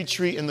every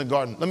tree in the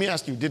garden? Let me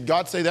ask you, did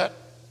God say that?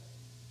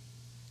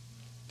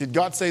 Did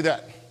God say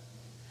that?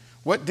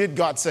 What did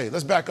God say?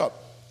 Let's back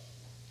up.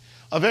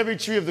 Of every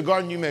tree of the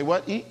garden you may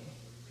what? Eat?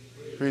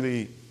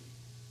 Freely eat.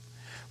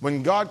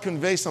 When God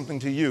conveys something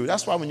to you,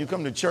 that's why when you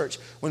come to church,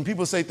 when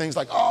people say things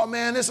like, oh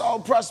man, it's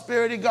all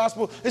prosperity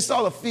gospel, it's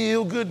all a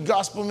feel-good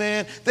gospel,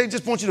 man. They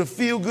just want you to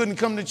feel good and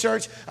come to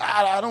church.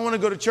 I don't want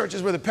to go to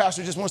churches where the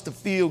pastor just wants to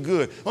feel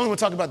good. I only want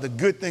to talk about the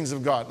good things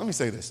of God. Let me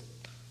say this.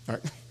 All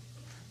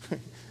right.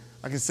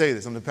 I can say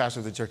this. I'm the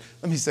pastor of the church.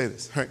 Let me say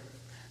this. All right.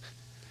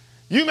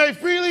 You may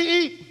freely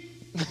eat.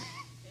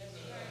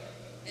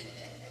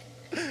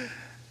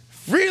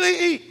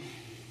 Freely eat.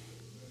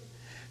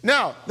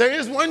 Now, there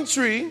is one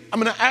tree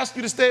I'm going to ask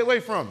you to stay away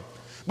from,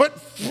 but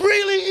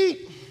freely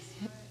eat.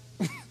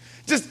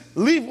 Just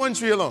leave one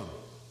tree alone.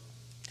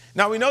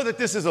 Now, we know that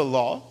this is a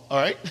law, all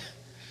right?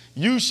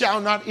 You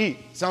shall not eat.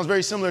 Sounds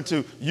very similar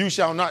to you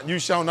shall not, you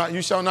shall not,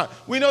 you shall not.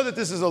 We know that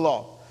this is a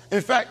law.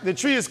 In fact, the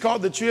tree is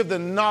called the tree of the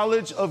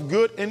knowledge of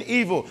good and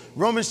evil.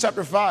 Romans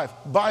chapter 5,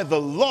 by the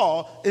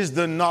law is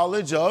the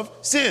knowledge of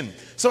sin.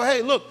 So,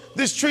 hey, look,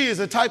 this tree is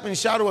a type and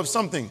shadow of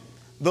something,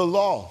 the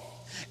law.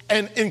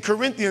 And in 1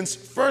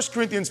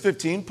 Corinthians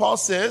 15, Paul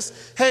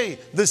says, hey,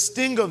 the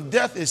sting of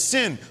death is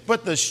sin,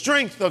 but the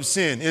strength of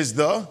sin is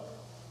the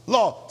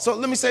law. So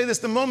let me say this.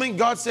 The moment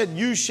God said,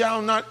 you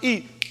shall not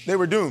eat, they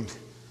were doomed.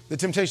 The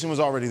temptation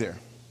was already there.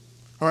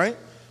 All right?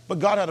 But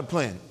God had a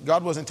plan.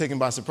 God wasn't taken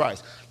by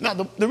surprise. Now,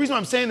 the reason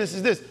I'm saying this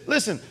is this.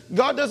 Listen,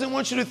 God doesn't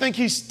want you to think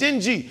he's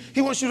stingy.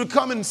 He wants you to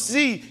come and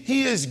see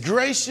he is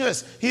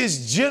gracious. He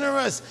is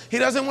generous. He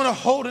doesn't want to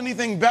hold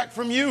anything back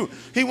from you.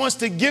 He wants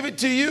to give it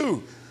to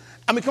you.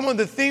 I mean, come on,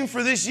 the theme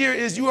for this year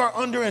is you are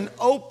under an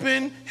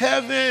open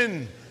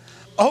heaven.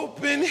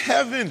 Open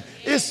heaven.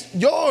 It's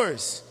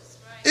yours.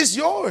 It's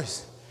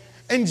yours.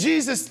 And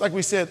Jesus, like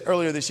we said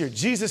earlier this year,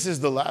 Jesus is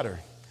the ladder.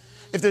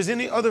 If there's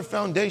any other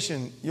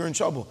foundation, you're in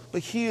trouble.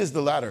 But he is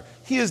the ladder.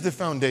 He is the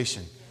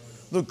foundation.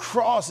 The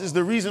cross is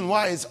the reason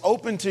why it's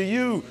open to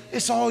you.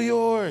 It's all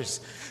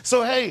yours.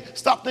 So, hey,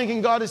 stop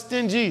thinking God is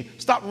stingy.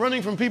 Stop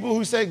running from people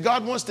who say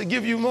God wants to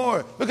give you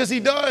more, because he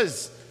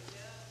does.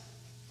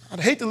 I'd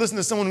hate to listen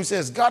to someone who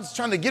says God's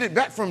trying to get it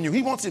back from you.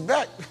 He wants it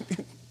back.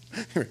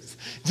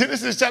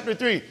 Genesis chapter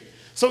 3.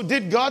 So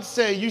did God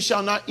say, you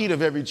shall not eat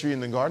of every tree in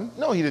the garden?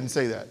 No, he didn't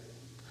say that.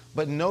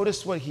 But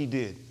notice what he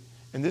did.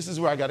 And this is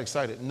where I got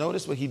excited.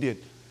 Notice what he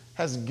did.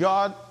 Has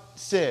God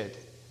said,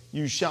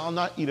 you shall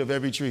not eat of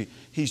every tree?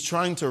 He's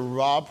trying to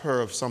rob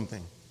her of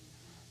something,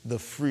 the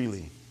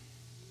freely.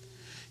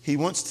 He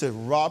wants to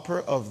rob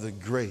her of the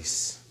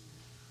grace.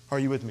 Are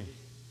you with me?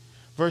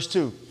 Verse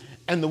 2.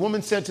 And the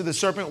woman said to the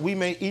serpent, we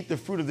may eat the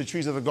fruit of the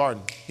trees of the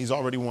garden. He's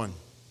already won.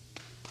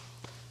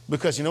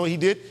 Because you know what he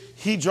did?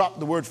 He dropped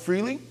the word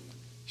freely.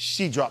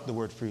 She dropped the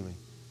word freely.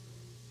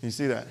 You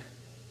see that?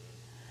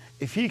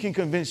 If he can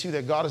convince you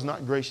that God is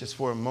not gracious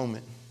for a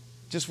moment,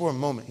 just for a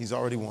moment, he's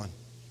already won.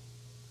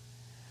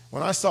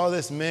 When I saw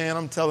this, man,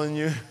 I'm telling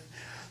you,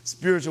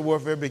 spiritual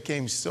warfare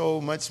became so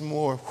much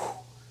more.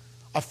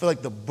 I feel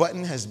like the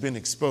button has been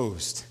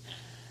exposed.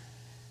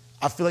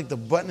 I feel like the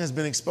button has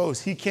been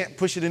exposed. He can't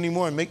push it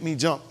anymore and make me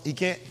jump. He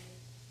can't.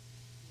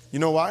 You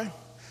know why?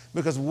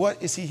 Because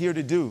what is he here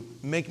to do?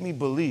 Make me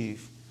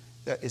believe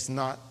that it's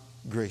not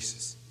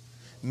gracious.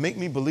 Make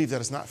me believe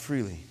that it's not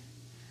freely.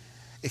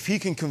 If he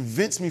can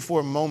convince me for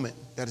a moment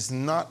that it's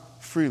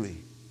not freely,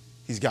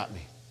 he's got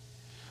me.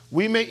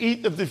 We may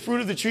eat of the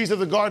fruit of the trees of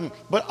the garden,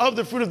 but of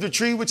the fruit of the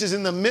tree which is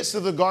in the midst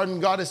of the garden,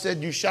 God has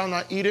said, you shall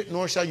not eat it,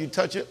 nor shall you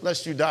touch it,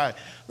 lest you die.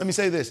 Let me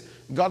say this.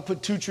 God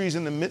put two trees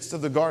in the midst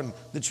of the garden,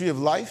 the tree of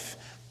life.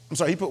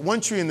 He put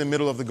one tree in the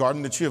middle of the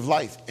garden, the tree of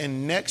life.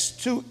 And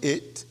next to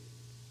it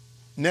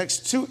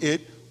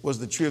was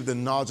the tree of the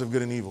knowledge of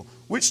good and evil.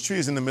 Which tree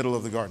is in the middle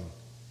of the garden?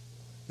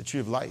 The tree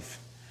of life.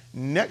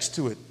 Next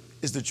to it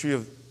is the tree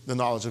of the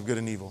knowledge of good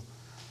and evil.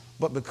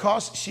 But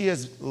because she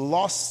has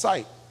lost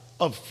sight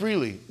of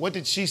freely, what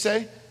did she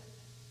say?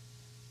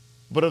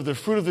 But of the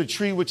fruit of the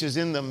tree which is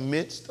in the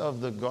midst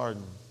of the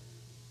garden.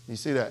 You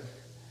see that?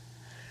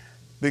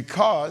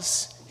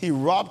 Because he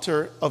robbed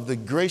her of the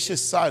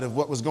gracious side of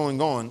what was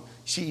going on,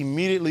 she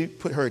immediately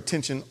put her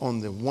attention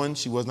on the one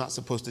she was not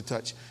supposed to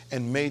touch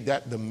and made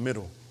that the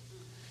middle.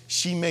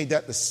 She made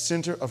that the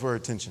center of her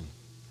attention.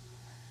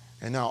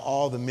 And now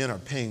all the men are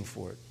paying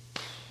for it.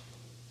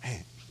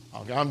 Man,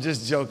 okay, I'm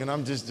just joking.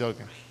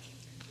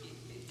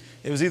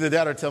 It was either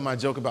that or tell my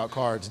joke about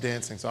cards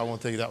dancing, so I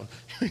won't tell you that one.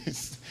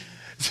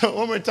 So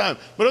one more time.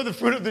 But of the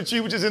fruit of the tree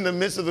which is in the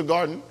midst of the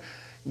garden,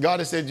 God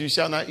has said, you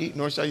shall not eat,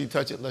 nor shall you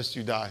touch it, lest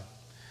you die.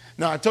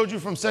 Now, I told you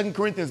from 2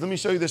 Corinthians. Let me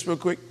show you this real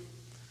quick.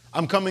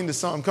 I'm coming to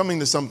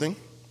something.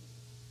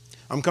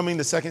 I'm coming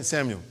to 2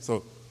 Samuel.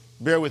 So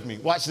bear with me.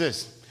 Watch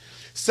this.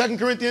 2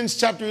 Corinthians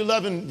chapter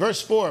 11,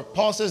 verse 4,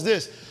 Paul says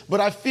this, but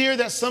I fear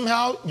that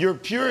somehow your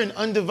pure and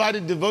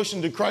undivided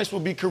devotion to Christ will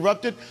be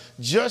corrupted,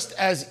 just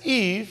as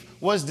Eve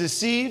was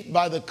deceived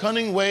by the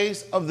cunning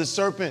ways of the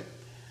serpent.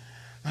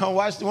 Now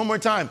watch one more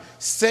time.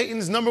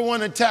 Satan's number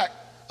one attack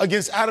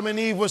against Adam and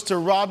Eve was to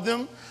rob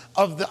them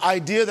of the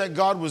idea that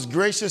God was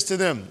gracious to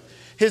them.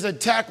 His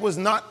attack was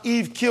not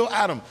Eve kill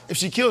Adam. If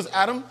she kills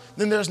Adam,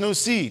 then there's no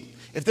seed.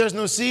 If there's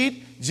no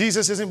seed,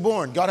 Jesus isn't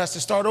born. God has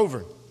to start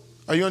over.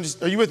 Are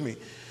you with me?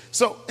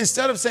 So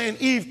instead of saying,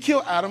 Eve,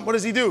 kill Adam, what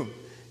does he do?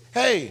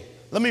 Hey,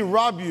 let me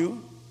rob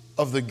you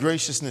of the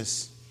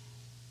graciousness.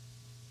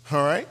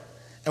 All right?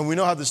 And we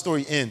know how the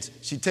story ends.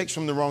 She takes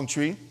from the wrong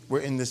tree. We're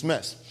in this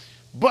mess.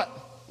 But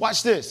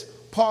watch this.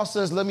 Paul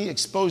says, let me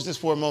expose this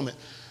for a moment.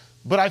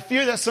 But I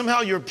fear that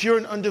somehow your pure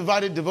and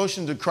undivided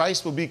devotion to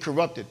Christ will be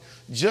corrupted,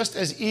 just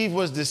as Eve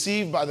was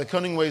deceived by the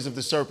cunning ways of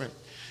the serpent.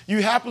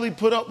 You happily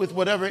put up with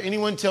whatever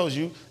anyone tells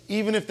you,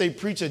 even if they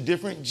preach a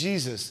different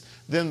Jesus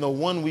than the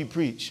one we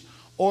preach,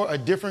 or a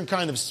different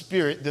kind of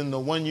spirit than the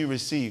one you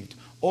received,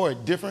 or a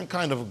different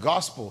kind of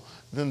gospel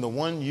than the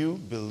one you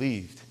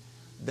believed.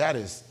 That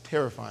is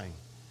terrifying.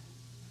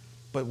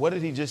 But what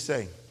did he just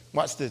say?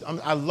 Watch this.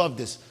 I love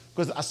this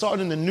because I saw it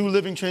in the New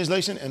Living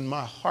Translation and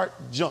my heart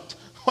jumped.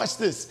 Watch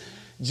this.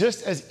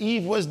 Just as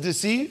Eve was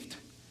deceived,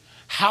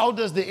 how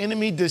does the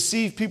enemy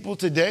deceive people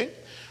today?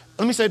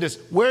 Let me say this.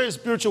 Where is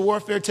spiritual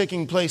warfare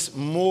taking place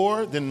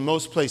more than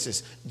most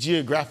places,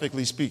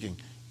 geographically speaking?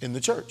 In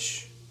the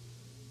church.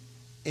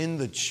 In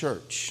the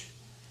church.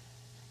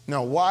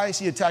 Now, why is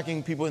he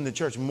attacking people in the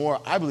church more?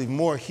 I believe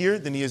more here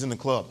than he is in the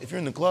club. If you're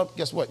in the club,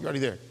 guess what? You're already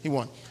there. He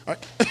won. All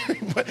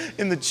right. But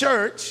in the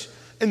church,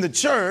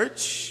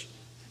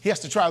 he has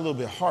to try a little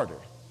bit harder.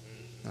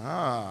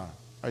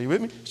 Are you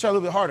with me? Let's try a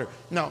little bit harder.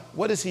 Now,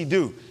 what does he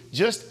do?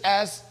 Just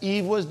as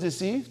Eve was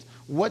deceived,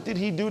 what did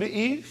he do to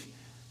Eve?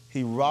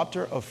 He robbed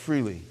her of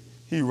freely.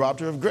 He robbed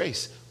her of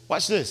grace.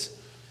 Watch this.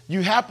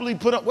 You happily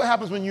put up, what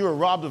happens when you are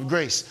robbed of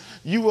grace?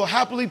 You will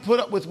happily put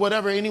up with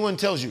whatever anyone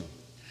tells you.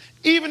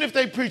 Even if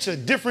they preach a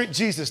different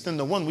Jesus than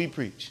the one we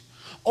preach,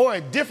 or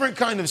a different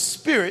kind of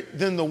spirit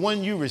than the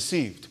one you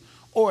received,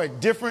 or a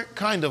different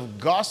kind of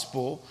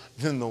gospel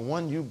than the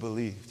one you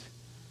believed.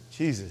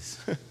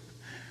 Jesus.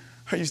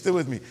 Are you still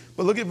with me?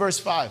 But look at verse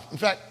 5. In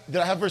fact,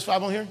 did I have verse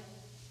 5 on here?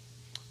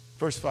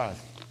 Verse 5.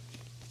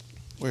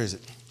 Where is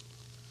it?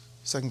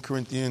 2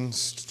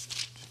 Corinthians.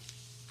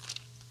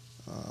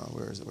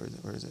 Where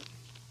is it?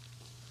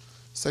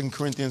 2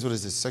 Corinthians, what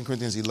is this? 2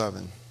 Corinthians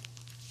 11.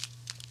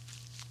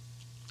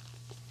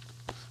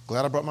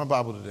 Glad I brought my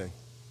Bible today.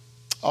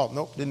 Oh,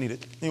 nope, didn't need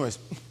it. Anyways,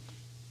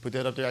 put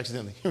that up there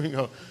accidentally. Here we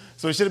go.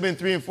 So it should have been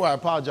 3 and 4. I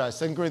apologize.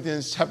 2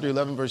 Corinthians chapter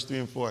 11, verse 3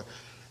 and 4.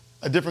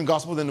 A different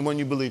gospel than the one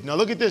you believe. Now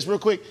look at this real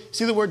quick.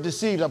 See the word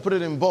deceived? I put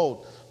it in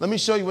bold. Let me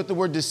show you what the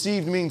word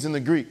deceived means in the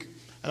Greek.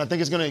 And I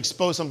think it's going to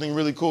expose something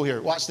really cool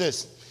here. Watch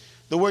this.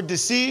 The word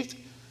deceived,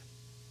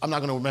 I'm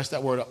not going to mess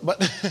that word up, but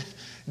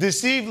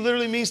deceived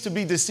literally means to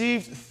be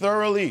deceived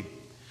thoroughly.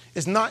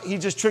 It's not he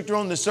just tricked her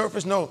on the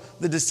surface. No,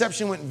 the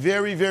deception went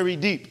very, very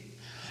deep.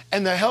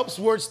 And the Helps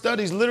Word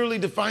Studies literally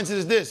defines it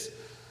as this: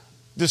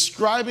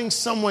 describing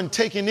someone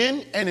taken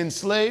in and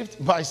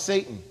enslaved by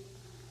Satan.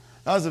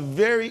 That was a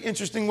very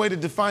interesting way to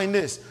define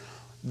this.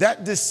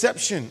 That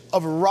deception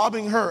of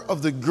robbing her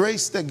of the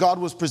grace that God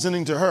was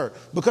presenting to her,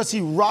 because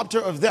he robbed her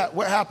of that,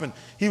 what happened?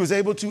 He was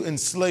able to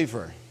enslave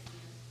her.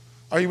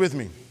 Are you with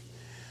me?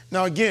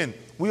 Now again,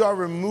 we are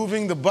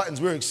removing the buttons.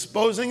 We're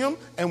exposing them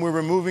and we're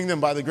removing them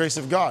by the grace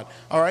of God.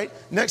 All right?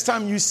 Next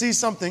time you see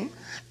something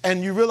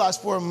and you realize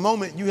for a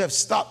moment you have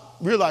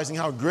stopped realizing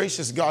how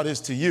gracious God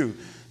is to you,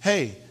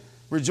 hey,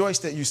 rejoice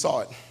that you saw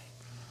it.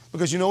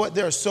 Because you know what?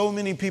 There are so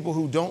many people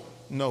who don't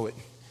know it.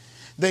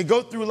 They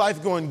go through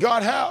life going,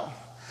 God, how?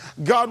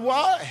 God,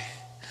 why?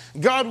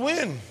 God,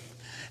 when?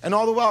 And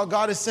all the while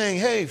God is saying,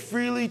 hey,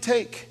 freely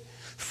take,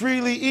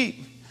 freely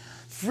eat,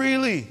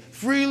 freely,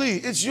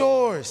 it's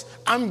yours.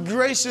 I'm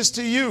gracious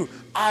to you.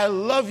 I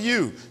love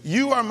you.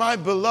 You are my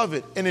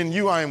beloved, and in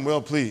you I am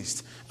well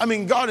pleased. I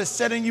mean, God is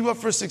setting you up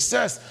for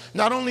success.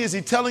 Not only is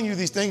he telling you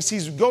these things,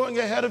 he's going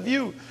ahead of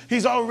you.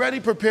 He's already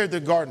prepared the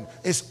garden.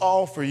 It's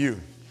all for you.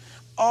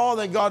 All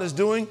that God is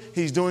doing,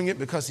 he's doing it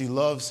because he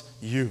loves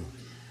you.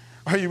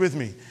 Are you with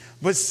me?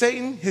 But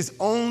Satan, his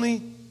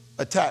only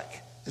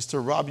attack is to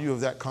rob you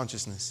of that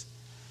consciousness.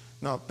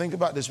 Now, think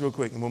about this real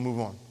quick and we'll move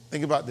on.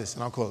 Think about this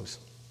and I'll close.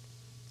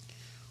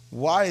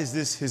 Why is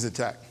this his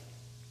attack?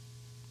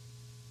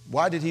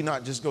 Why did he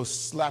not just go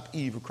slap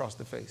Eve across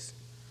the face?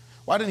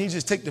 Why didn't he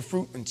just take the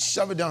fruit and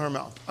shove it down her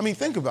mouth? I mean,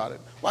 think about it.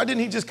 Why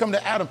didn't he just come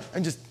to Adam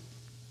and just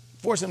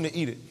force him to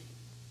eat it?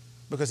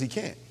 Because he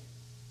can't.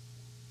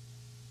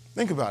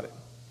 Think about it.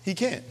 He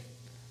can't.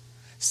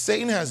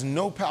 Satan has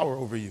no power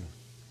over you.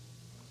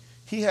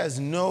 He has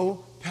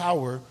no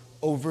power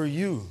over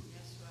you.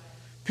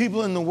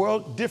 People in the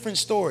world, different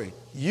story.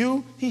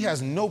 You, he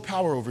has no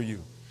power over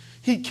you.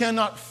 He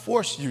cannot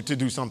force you to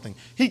do something.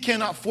 He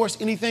cannot force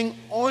anything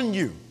on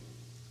you.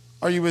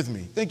 Are you with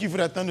me? Thank you for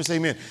that thunder. Say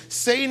amen.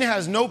 Satan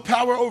has no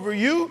power over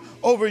you,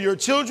 over your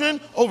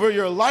children, over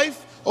your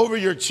life, over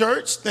your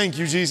church. Thank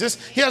you,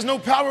 Jesus. He has no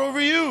power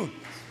over you.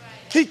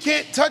 He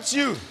can't touch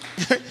you.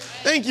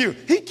 Thank you.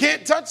 He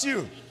can't touch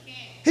you.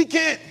 He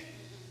can't.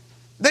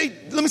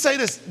 Let me say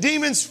this.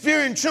 Demons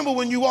fear and tremble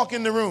when you walk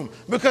in the room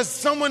because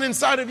someone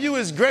inside of you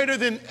is greater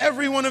than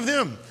every one of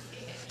them.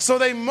 So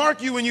they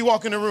mark you when you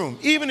walk in the room.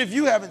 Even if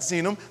you haven't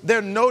seen them,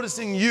 they're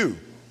noticing you.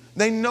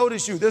 They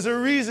notice you. There's a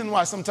reason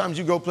why sometimes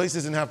you go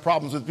places and have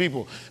problems with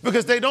people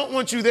because they don't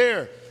want you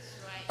there.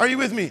 Are you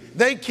with me?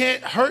 They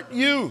can't hurt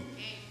you.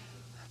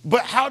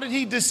 But how did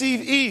he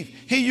deceive Eve?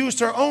 He used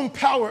her own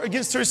power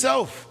against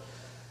herself.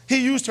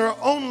 He used her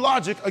own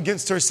logic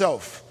against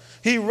herself.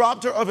 He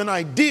robbed her of an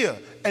idea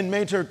and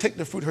made her take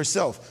the fruit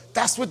herself.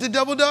 That's what the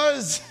devil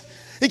does.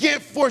 He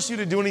can't force you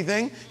to do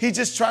anything. He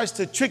just tries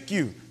to trick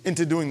you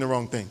into doing the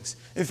wrong things.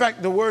 In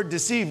fact, the word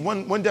deceive,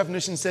 one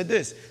definition said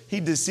this. He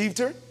deceived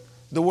her.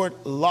 The word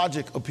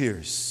logic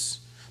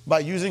appears by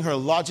using her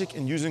logic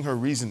and using her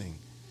reasoning.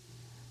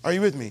 Are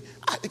you with me?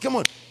 Come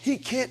on. He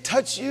can't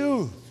touch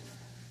you.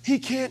 He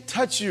can't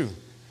touch you.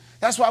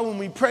 That's why when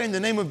we pray in the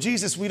name of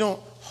Jesus, we don't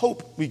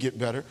hope we get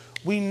better.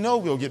 We know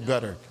we'll get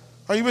better.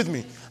 Are you with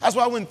me? That's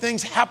why when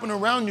things happen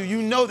around you,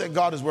 you know that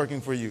God is working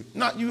for you.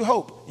 Not you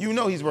hope. You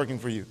know he's working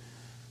for you.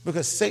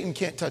 Because Satan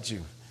can't touch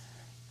you.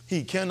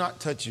 He cannot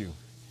touch you.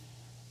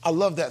 I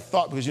love that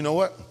thought because you know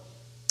what?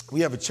 We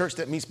have a church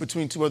that meets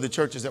between two other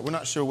churches that we're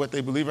not sure what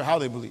they believe or how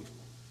they believe.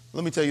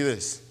 Let me tell you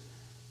this.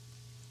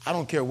 I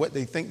don't care what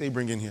they think they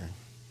bring in here.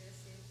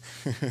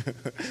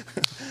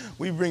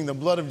 We bring the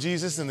blood of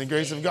Jesus and the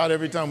grace of God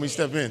every time we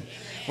step in.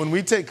 When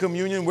we take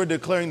communion, we're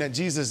declaring that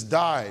Jesus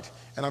died.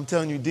 And I'm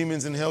telling you,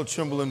 demons in hell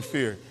tremble in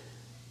fear.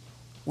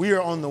 We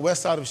are on the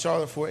west side of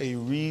Charlotte for a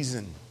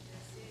reason.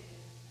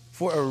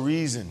 For a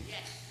reason.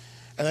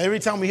 And every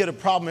time we hit a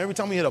problem, every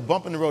time we hit a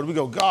bump in the road, we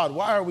go, God,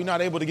 why are we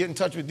not able to get in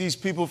touch with these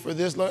people for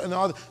this? And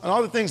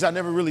all the things I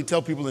never really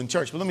tell people in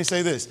church. But let me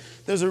say this.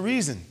 There's a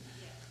reason.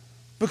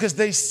 Because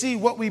they see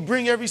what we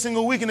bring every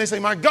single week and they say,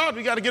 my God,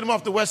 we got to get them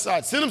off the west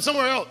side. Send them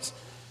somewhere else.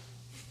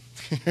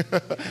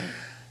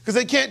 Because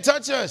they can't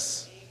touch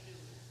us.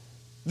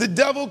 The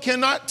devil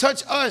cannot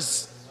touch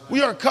us.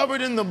 We are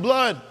covered in the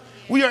blood.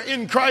 We are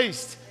in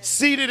Christ,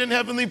 seated in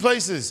heavenly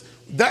places.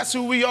 That's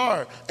who we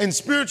are. And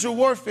spiritual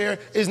warfare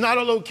is not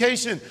a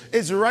location.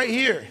 It's right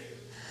here.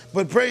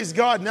 But praise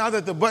God, now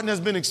that the button has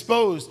been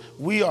exposed,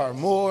 we are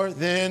more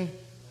than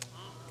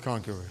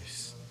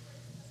conquerors.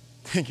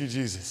 Thank you,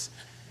 Jesus.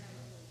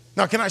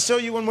 Now, can I show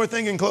you one more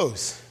thing and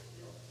close?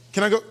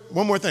 Can I go?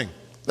 One more thing.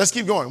 Let's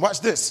keep going. Watch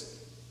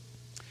this.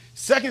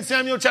 2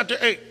 Samuel chapter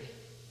 8.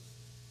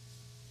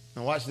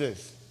 Now watch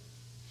this.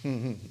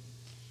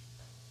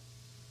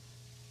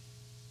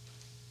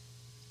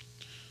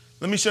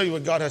 Let me show you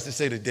what God has to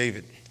say to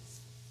David.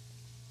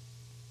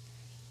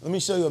 Let me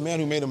show you a man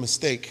who made a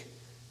mistake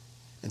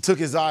and took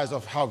his eyes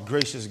off how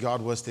gracious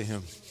God was to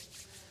him.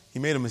 He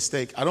made a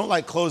mistake. I don't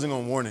like closing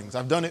on warnings.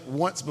 I've done it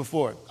once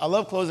before. I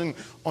love closing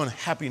on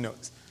happy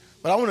notes,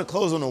 but I want to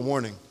close on a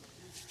warning.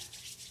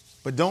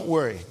 But don't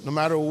worry. No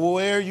matter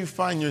where you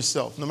find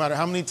yourself, no matter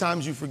how many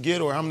times you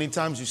forget or how many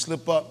times you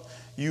slip up,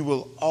 you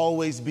will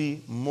always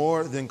be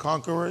more than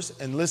conquerors.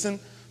 And listen,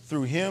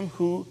 through him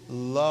who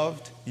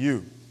loved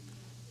you.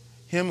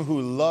 Him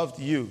who loved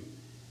you.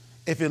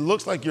 If it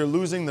looks like you're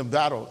losing the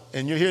battle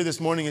and you're here this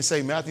morning and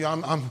say, Matthew,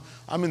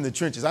 I'm in the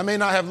trenches. I may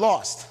not have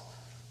lost,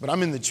 but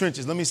I'm in the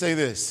trenches. Let me say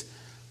this.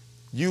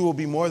 You will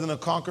be more than a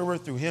conqueror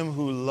through him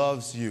who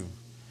loves you.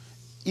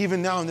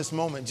 Even now in this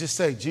moment, just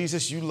say,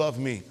 Jesus, you love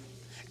me.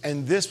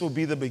 And this will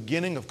be the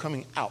beginning of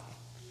coming out.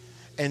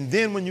 And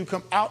then when you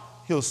come out,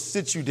 he'll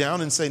sit you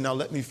down and say, now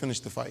let me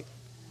finish the fight.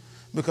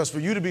 Because for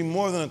you to be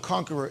more than a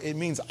conqueror, it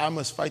means I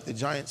must fight the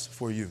giants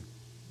for you.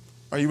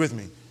 Are you with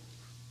me?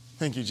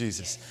 Thank you,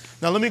 Jesus.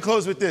 Now let me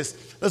close with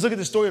this. Let's look at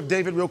the story of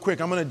David real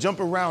quick. I'm going to jump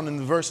around in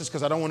the verses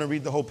because I don't want to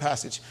read the whole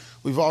passage.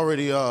 We've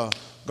already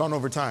gone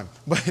over time.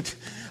 But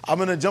I'm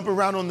going to jump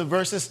around on the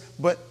verses,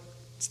 but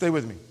stay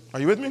with me. Are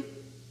you with me?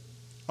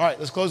 All right,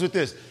 let's close with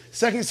this.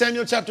 2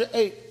 Samuel chapter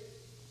 8.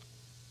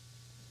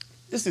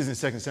 This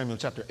isn't 2 Samuel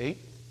chapter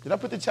 8. Did I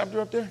put the chapter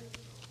up there?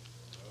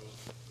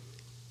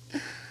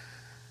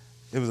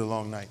 It was a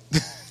long night.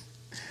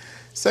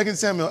 2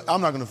 Samuel,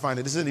 I'm not going to find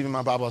it. This isn't even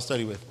my Bible I'll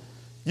study with.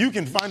 You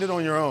can find it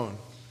on your own.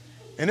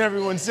 And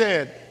everyone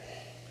said,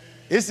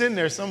 it's in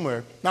there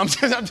somewhere. No,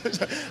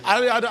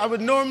 I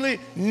would normally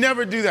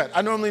never do that.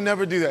 I normally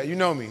never do that. You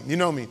know me. You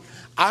know me.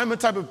 I'm a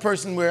type of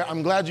person where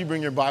I'm glad you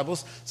bring your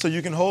Bibles so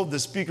you can hold the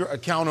speaker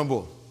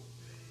accountable.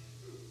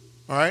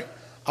 All right?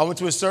 I went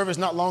to a service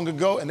not long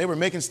ago, and they were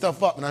making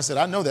stuff up. And I said,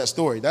 I know that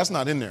story. That's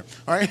not in there.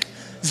 All right?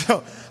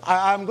 So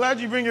I'm glad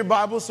you bring your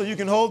Bible so you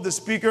can hold the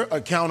speaker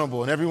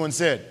accountable. And everyone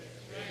said,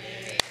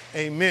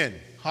 Amen.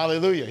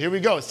 Hallelujah. Here we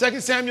go. 2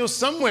 Samuel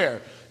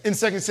somewhere in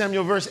 2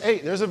 Samuel verse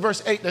 8. There's a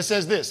verse 8 that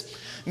says this.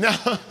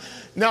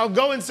 Now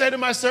go and say to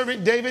my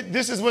servant David,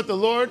 this is what the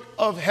Lord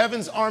of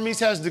heaven's armies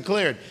has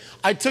declared.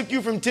 I took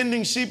you from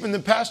tending sheep in the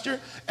pasture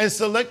and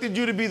selected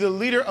you to be the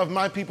leader of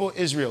my people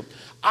Israel.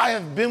 I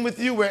have been with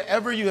you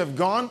wherever you have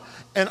gone,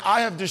 and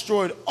I have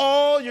destroyed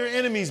all your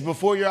enemies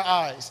before your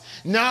eyes.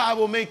 Now I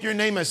will make your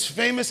name as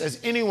famous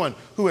as anyone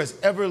who has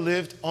ever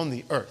lived on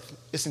the earth.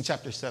 It's in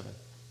chapter 7.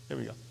 Here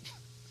we go.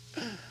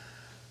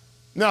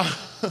 Now,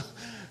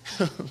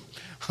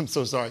 I'm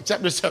so sorry.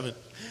 Chapter 7.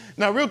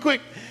 Now, real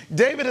quick,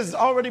 David has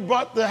already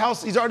brought the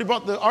house. He's already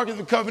brought the Ark of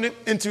the Covenant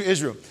into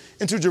Israel,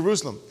 into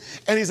Jerusalem.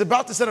 And he's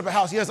about to set up a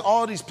house. He has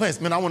all these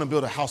plans. Man, I want to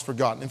build a house for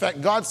God. In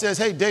fact, God says,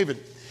 hey,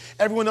 David,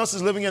 everyone else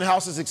is living in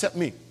houses except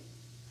me.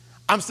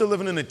 I'm still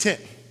living in a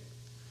tent.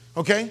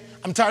 Okay?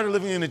 I'm tired of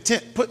living in a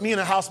tent. Put me in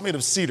a house made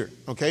of cedar.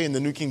 Okay? In the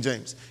New King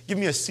James. Give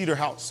me a cedar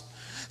house.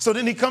 So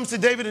then he comes to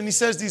David and he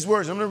says these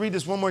words. I'm going to read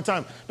this one more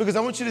time because I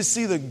want you to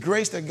see the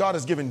grace that God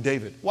has given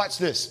David. Watch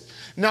this.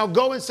 Now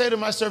go and say to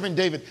my servant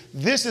David,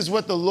 this is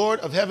what the Lord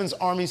of heaven's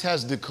armies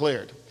has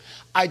declared.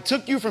 I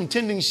took you from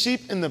tending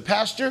sheep in the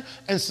pasture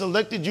and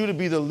selected you to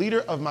be the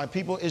leader of my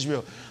people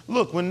Israel.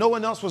 Look, when no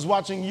one else was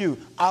watching you,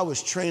 I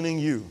was training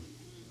you.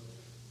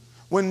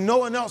 When no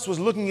one else was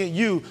looking at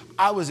you,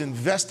 I was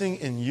investing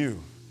in you.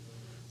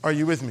 Are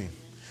you with me?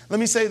 Let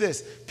me say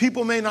this.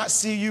 People may not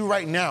see you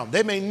right now.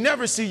 They may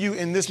never see you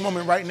in this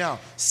moment right now,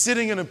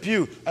 sitting in a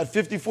pew at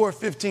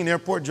 5415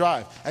 Airport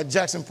Drive, at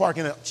Jackson Park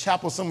in a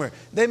chapel somewhere.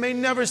 They may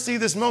never see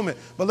this moment.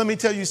 But let me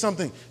tell you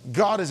something.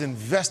 God is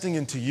investing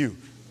into you.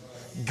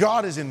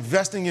 God is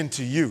investing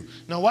into you.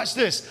 Now watch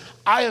this.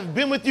 I have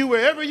been with you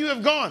wherever you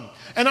have gone,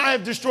 and I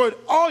have destroyed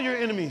all your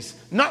enemies,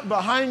 not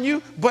behind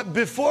you, but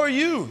before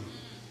you.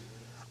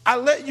 I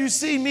let you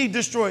see me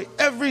destroy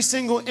every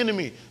single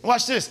enemy.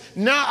 Watch this.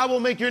 Now I will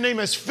make your name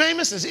as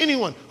famous as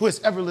anyone who has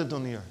ever lived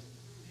on the earth.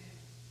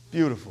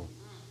 Beautiful.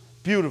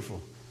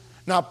 Beautiful.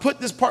 Now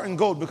put this part in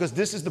gold because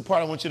this is the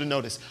part I want you to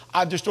notice.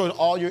 I've destroyed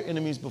all your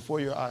enemies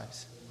before your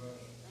eyes.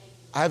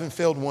 I haven't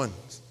failed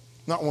once.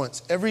 Not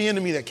once. Every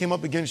enemy that came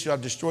up against you,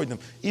 I've destroyed them.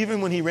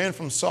 Even when he ran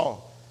from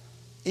Saul.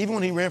 Even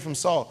when he ran from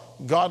Saul,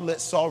 God let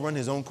Saul run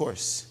his own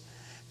course.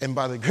 And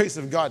by the grace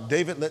of God,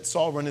 David let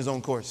Saul run his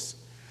own course.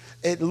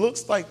 It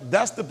looks like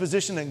that's the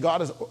position that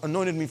God has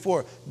anointed me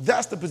for.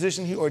 That's the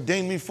position he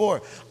ordained me for.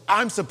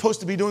 I'm supposed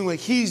to be doing what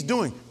he's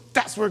doing.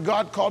 That's where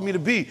God called me to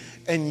be.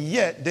 And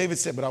yet, David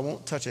said, but I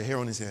won't touch a hair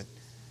on his head.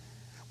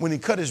 When he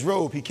cut his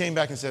robe, he came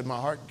back and said, my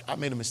heart, I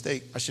made a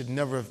mistake. I should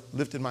never have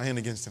lifted my hand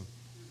against him.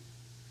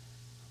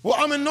 Well,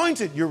 I'm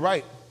anointed. You're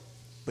right.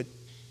 But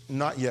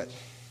not yet.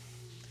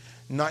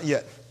 Not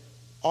yet.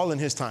 All in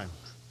his time.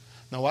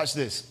 Now watch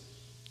this.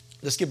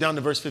 Let's skip down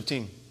to verse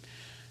 15.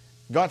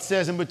 God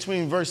says in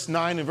between verse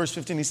 9 and verse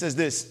 15, he says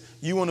this,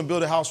 you want to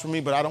build a house for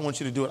me, but I don't want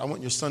you to do it. I want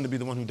your son to be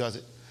the one who does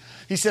it.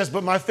 He says,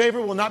 but my favor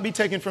will not be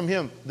taken from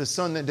him, the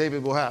son that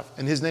David will have.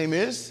 And his name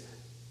is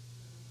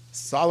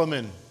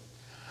Solomon.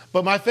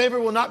 But my favor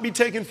will not be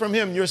taken from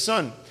him, your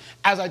son,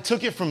 as I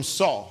took it from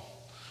Saul,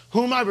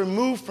 whom I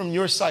removed from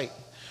your sight.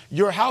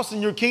 Your house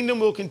and your kingdom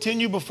will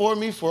continue before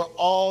me for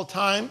all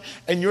time,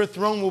 and your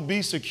throne will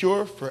be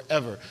secure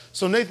forever.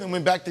 So Nathan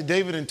went back to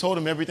David and told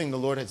him everything the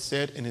Lord had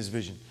said in his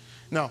vision.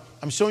 Now,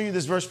 I'm showing you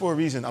this verse for a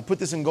reason. I put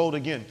this in gold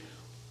again.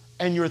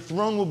 And your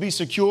throne will be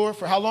secure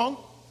for how long?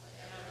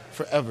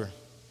 Forever.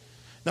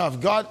 Now,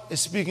 if God is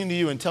speaking to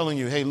you and telling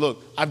you, hey,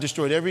 look, I've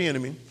destroyed every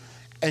enemy,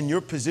 and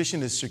your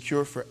position is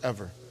secure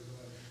forever,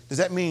 does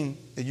that mean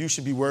that you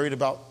should be worried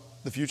about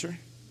the future?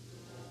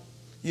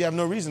 You have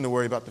no reason to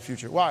worry about the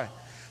future. Why?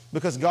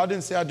 Because God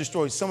didn't say I'll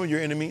destroy some of your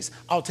enemies.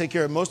 I'll take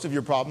care of most of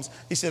your problems.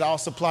 He said I'll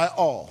supply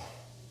all.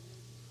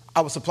 I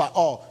will supply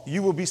all.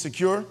 You will be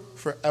secure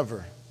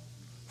forever.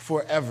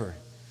 Forever.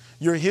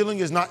 Your healing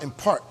is not in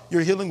part.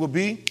 Your healing will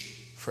be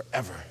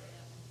forever.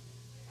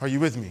 Are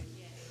you with me?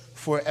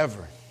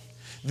 Forever.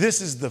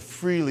 This is the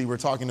freely we're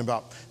talking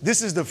about.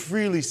 This is the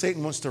freely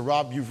Satan wants to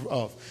rob you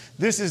of.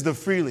 This is the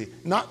freely.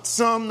 Not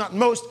some, not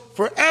most,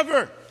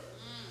 forever.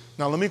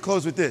 Now let me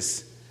close with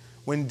this.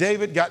 When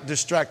David got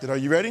distracted, are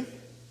you ready?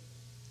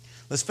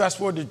 Let's fast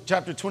forward to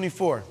chapter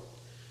 24.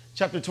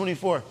 Chapter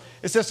 24.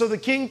 It says, so the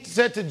king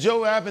said to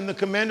Joab and the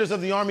commanders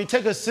of the army,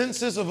 take a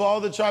census of all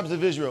the tribes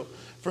of Israel,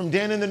 from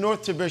Dan in the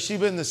north to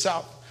Beersheba in the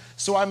south,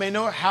 so I may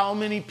know how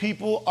many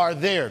people are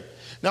there.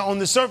 Now, on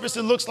the surface,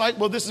 it looks like,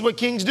 well, this is what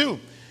kings do.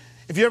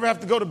 If you ever have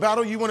to go to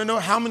battle, you want to know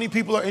how many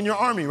people are in your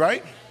army,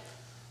 right?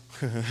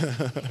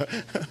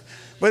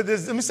 But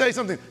let me say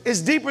something.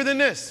 It's deeper than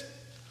this.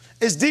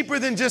 It's deeper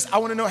than just, I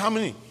want to know how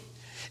many.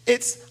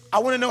 It's, I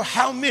want to know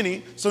how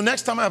many, so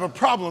next time I have a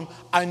problem,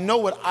 I know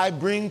what I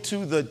bring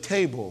to the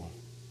table.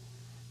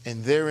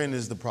 And therein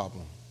is the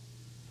problem.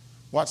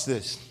 Watch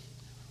this.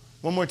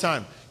 One more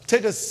time.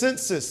 Take a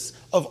census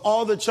of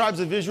all the tribes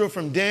of Israel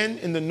from Dan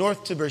in the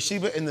north to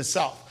Beersheba in the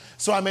south,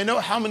 so I may know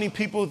how many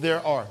people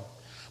there are.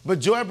 But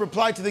Joab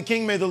replied to the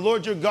king, may the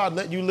Lord your God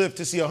let you live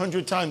to see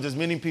 100 times as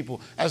many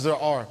people as there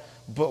are.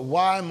 But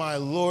why, my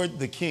lord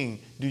the king,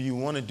 do you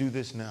want to do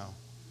this now?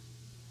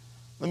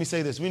 Let me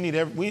say this.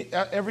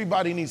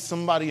 Everybody needs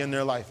somebody in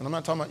their life. And I'm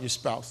not talking about your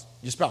spouse.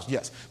 Your spouse,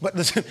 yes. But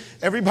listen,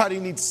 everybody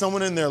needs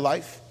someone in their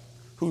life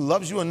who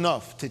loves you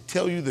enough to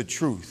tell you the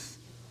truth.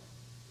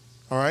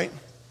 All right?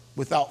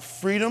 Without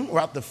freedom,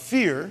 without the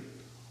fear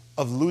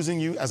of losing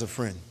you as a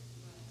friend.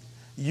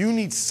 You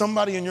need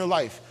somebody in your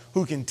life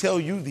who can tell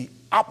you the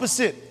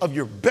opposite of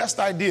your best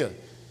idea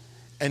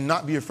and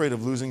not be afraid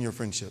of losing your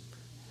friendship.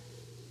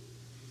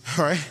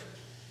 All right?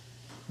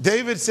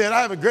 David said,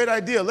 I have a great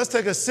idea. Let's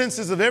take a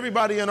census of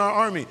everybody in our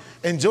army.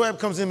 And Joab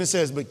comes in and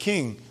says, but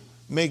king,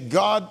 may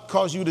God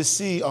cause you to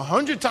see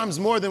 100 times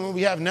more than what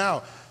we have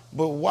now.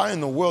 But why in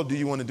the world do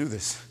you want to do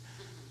this?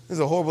 This is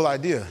a horrible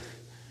idea.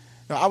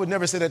 Now, I would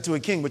never say that to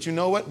a king, but you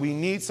know what? We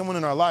need someone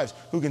in our lives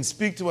who can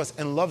speak to us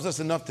and loves us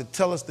enough to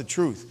tell us the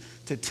truth,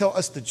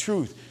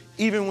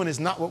 even when it's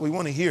not what we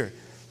want to hear,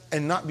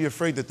 and not be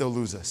afraid that they'll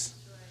lose us.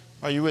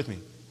 Are you with me?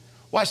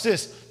 Watch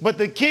this. But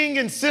the king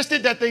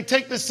insisted that they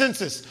take the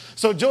census.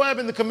 So Joab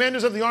and the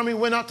commanders of the army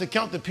went out to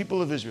count the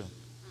people of Israel.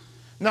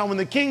 Now, when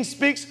the king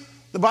speaks,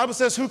 the Bible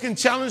says, who can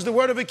challenge the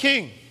word of a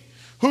king?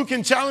 Who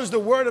can challenge the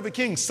word of a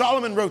king?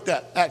 Solomon wrote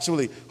that,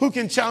 actually. Who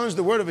can challenge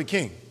the word of a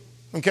king?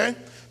 Okay?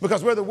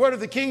 Because where the word of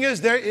the king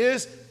is, there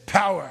is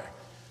power.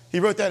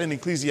 He wrote that in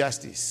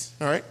Ecclesiastes.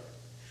 All right?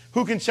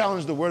 Who can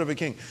challenge the word of a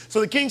king?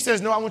 So the king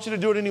says, no, I want you to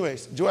do it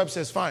anyways. Joab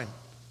says, fine.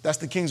 That's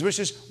the king's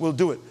wishes. We'll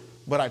do it.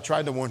 But I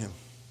tried to warn him.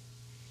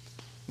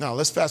 Now,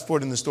 let's fast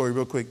forward in the story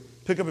real quick.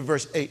 Pick up at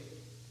verse 8.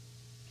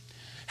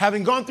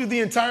 Having gone through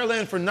the entire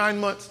land for 9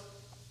 months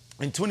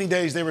and 20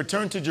 days, they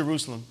returned to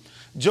Jerusalem.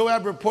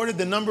 Joab reported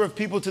the number of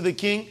people to the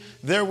king.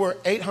 There were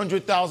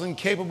 800,000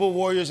 capable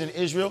warriors in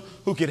Israel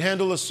who could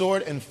handle a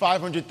sword and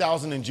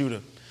 500,000 in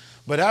Judah.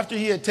 But after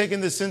he had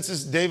taken the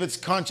census, David's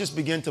conscience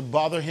began to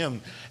bother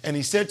him. And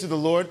he said to the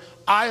Lord,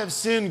 I have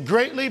sinned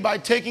greatly by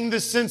taking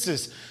this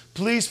census.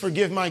 Please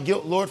forgive my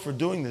guilt, Lord, for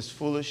doing this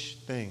foolish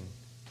thing.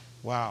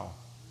 Wow.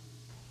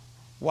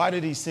 Why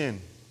did he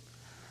sin?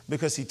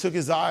 Because he took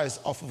his eyes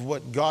off of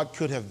what God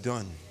could have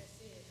done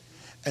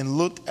and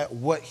looked at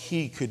what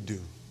he could do.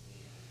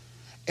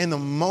 In the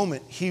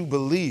moment he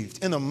believed,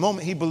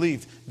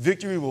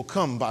 victory will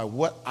come by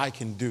what I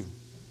can do.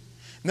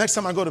 Next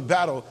time I go to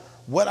battle,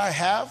 what I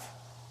have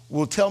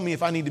will tell me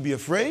if I need to be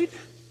afraid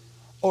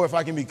or if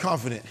I can be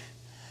confident.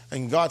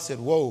 And God said,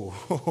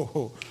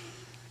 whoa,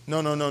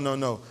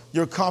 no.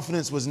 Your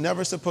confidence was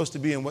never supposed to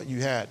be in what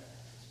you had,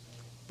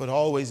 but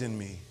always in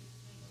me.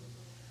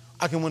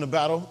 I can win a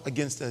battle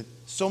against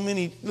so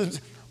many.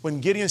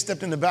 When Gideon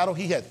stepped into battle,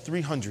 he had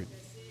 300.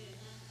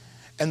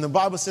 And the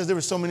Bible says there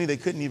were so many they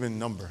couldn't even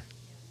number.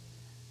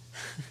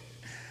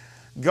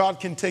 God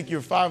can take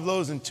your 5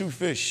 loaves and 2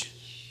 fish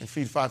and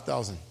feed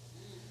 5,000.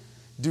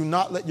 Do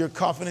not let your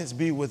confidence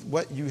be with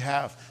what you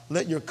have.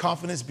 Let your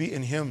confidence be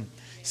in him.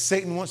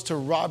 Satan wants to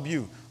rob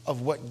you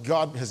of what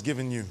God has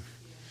given you.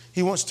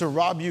 He wants to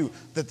rob you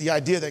that the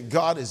idea that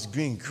God is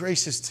being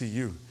gracious to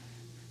you.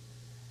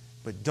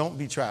 But don't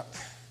be trapped.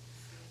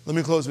 Let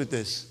me close with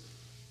this.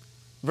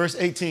 Verse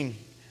 18.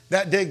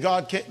 That day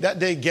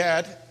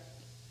Gad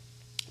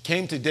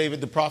came to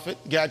David, the prophet.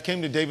 Gad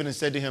came to David and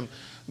said to him,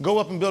 go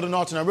up and build an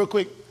altar. Now, real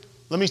quick,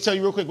 let me tell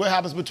you real quick what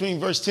happens between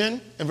verse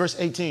 10 and verse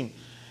 18.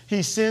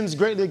 He sins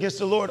greatly against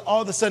the Lord.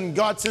 All of a sudden,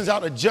 God sends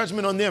out a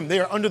judgment on them. They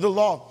are under the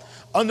law.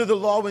 Under the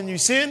law, when you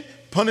sin,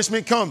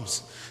 punishment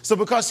comes. So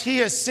because he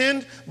has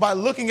sinned by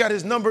looking at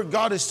his number,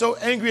 God is so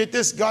angry at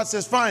this, God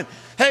says, fine.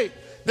 Hey,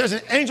 there's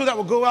an angel that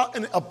will go out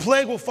and a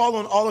plague will fall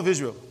on all of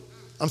Israel.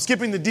 I'm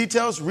skipping the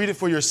details. Read it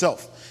for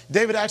yourself.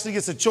 David actually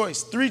gets a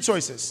choice, 3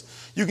 choices.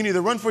 You can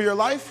either run for your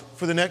life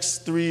for the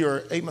next 3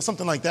 or 8 months,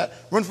 something like that.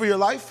 Run for your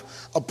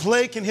life. A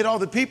plague can hit all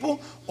the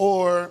people,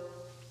 or,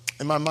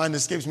 in my mind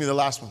escapes me the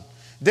last one.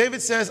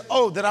 David says,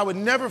 that I would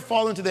never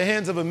fall into the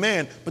hands of a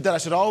man, but that I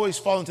should always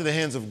fall into the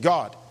hands of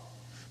God,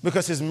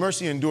 because his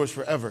mercy endures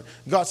forever.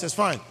 God says,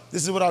 fine,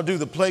 this is what I'll do.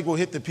 The plague will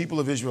hit the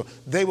people of Israel.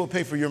 They will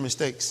pay for your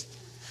mistakes.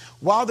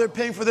 While they're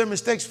paying for their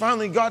mistakes,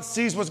 finally God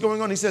sees what's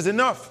going on. He says,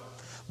 enough.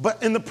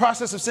 But in the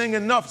process of saying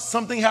enough,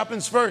 something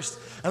happens first.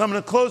 And I'm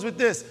going to close with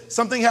this.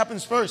 Something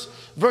happens first.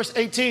 Verse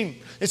 18,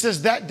 it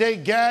says, that day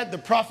Gad, the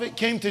prophet,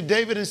 came to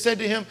David and said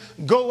to him,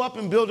 go up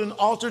and build an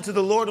altar to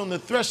the Lord on the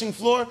threshing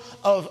floor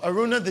of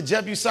Araunah the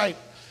Jebusite.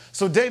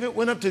 So David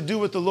went up to do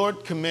what the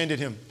Lord commanded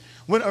him.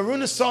 When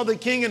Araunah saw the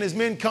king and his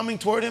men coming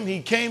toward him,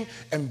 he came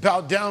and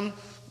bowed down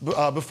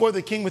before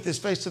the king with his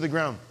face to the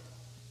ground.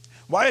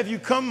 Why have you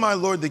come, my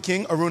lord the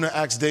king? Araunah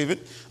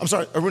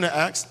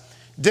asked.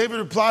 David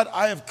replied,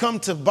 I have come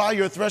to buy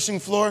your threshing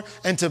floor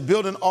and to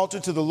build an altar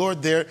to the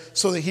Lord there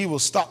so that he will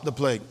stop the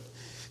plague.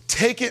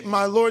 Take it,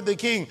 my lord the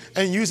king,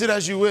 and use it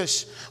as you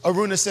wish.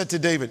 Araunah said to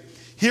David,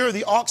 here are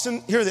the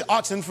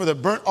oxen for the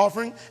burnt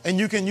offering, and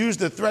you can use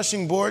the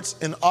threshing boards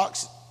and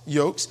ox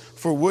yokes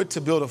for wood to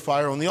build a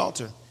fire on the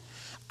altar.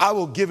 I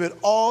will give it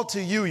all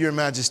to you, your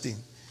majesty,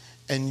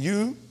 and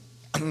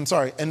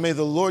may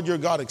the Lord your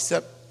God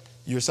accept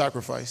your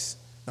sacrifice.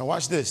 Now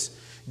watch this.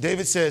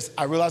 David says,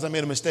 I realize I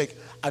made a mistake.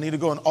 I need to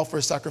go and offer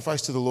a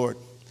sacrifice to the Lord.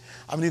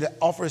 I need to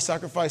offer a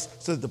sacrifice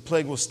so that the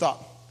plague will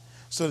stop,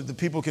 so that the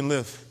people can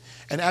live.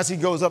 And as he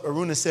goes up,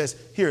 Araunah says,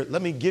 here,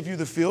 let me give you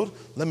the field.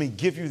 Let me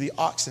give you the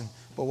oxen.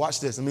 But watch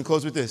this. Let me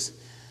close with this.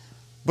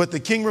 But the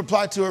king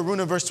replied to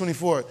Araunah, verse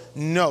 24,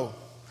 no,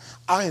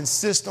 I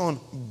insist on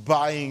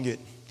buying it.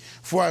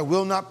 For I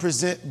will not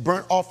present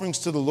burnt offerings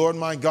to the Lord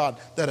my God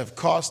that have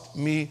cost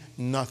me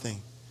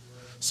nothing.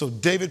 So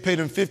David paid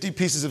him 50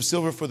 pieces of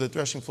silver for the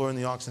threshing floor and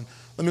the oxen.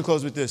 Let me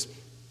close with this.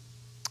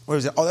 Where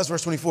is it? Oh, that's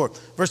verse 24.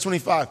 Verse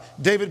 25.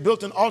 David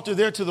built an altar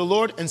there to the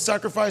Lord and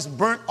sacrificed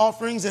burnt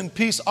offerings and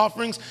peace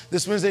offerings.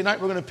 This Wednesday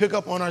night, we're going to pick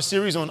up on our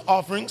series on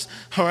offerings.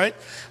 All right.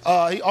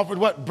 He offered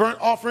what?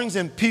 Burnt offerings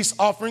and peace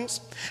offerings.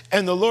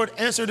 And the Lord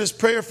answered his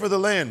prayer for the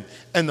land,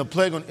 and the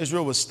plague on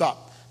Israel was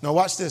stopped. Now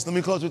watch this. Let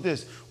me close with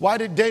this. Why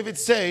did David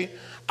say,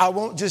 I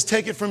won't just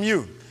take it from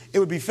you? It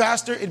would be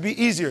faster. It'd be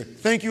easier.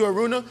 Thank you,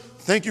 Araunah.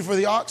 Thank you for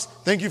the ox.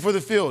 Thank you for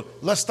the field.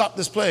 Let's stop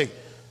this plague.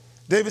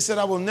 David said,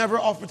 I will never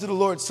offer to the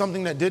Lord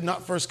something that did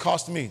not first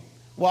cost me.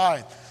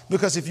 Why?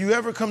 Because if you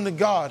ever come to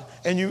God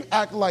and you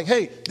act like,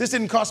 hey, this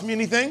didn't cost me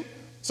anything,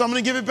 so I'm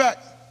going to give it back.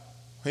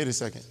 Wait a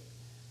second.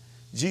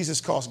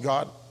 Jesus cost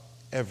God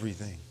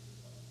everything.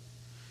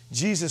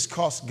 Jesus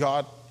cost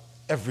God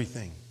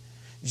everything.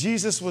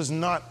 Jesus was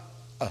not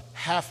a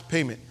half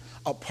payment,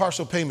 a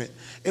partial payment.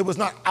 It was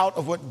not out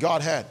of what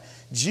God had.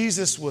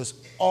 Jesus was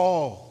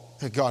all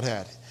that God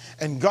had.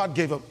 And God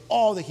gave up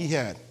all that he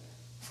had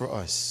for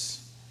us.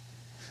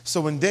 So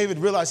when David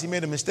realized he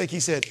made a mistake, he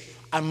said,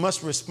 I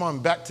must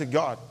respond back to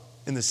God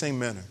in the same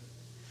manner.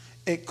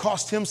 It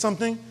cost him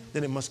something,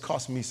 then it must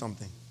cost me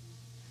something.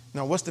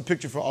 Now, what's the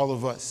picture for all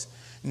of us?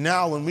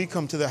 Now, when we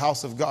come to the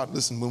house of God,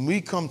 listen, when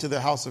we come to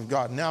the house of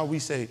God, now we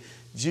say,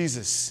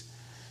 Jesus,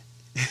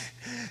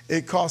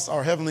 it costs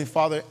our Heavenly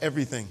Father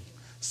everything.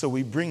 So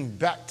we bring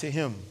back to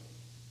him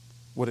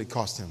what it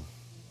cost him.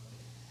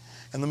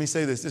 And let me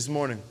say this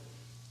morning,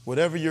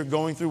 whatever you're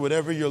going through,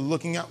 whatever you're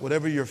looking at,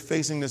 whatever you're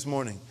facing this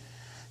morning,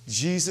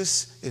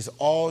 Jesus is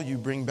all you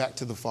bring back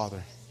to the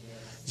Father.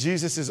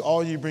 Jesus is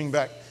all you bring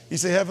back. You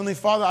say, Heavenly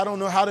Father, I don't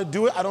know how to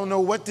do it. I don't know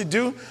what to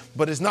do,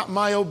 but it's not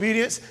my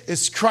obedience.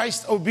 It's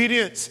Christ's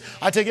obedience.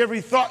 I take every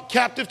thought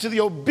captive to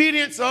the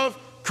obedience of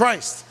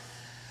Christ.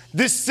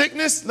 This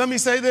sickness, let me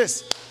say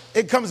this,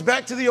 it comes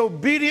back to the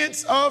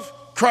obedience of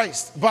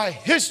Christ. By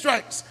his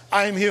stripes,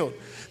 I am healed.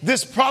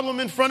 This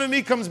problem in front of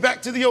me comes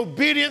back to the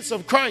obedience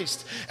of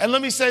Christ. And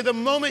let me say, the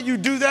moment you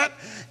do that,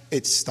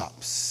 it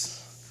stops.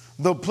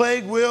 The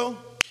plague will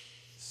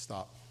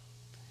stop.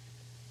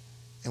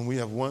 And we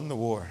have won the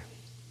war.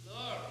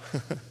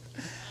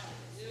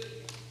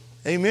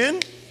 Amen?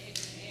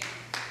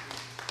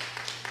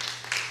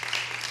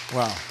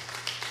 Wow.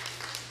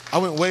 I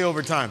went way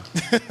over time.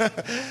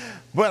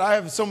 But I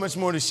have so much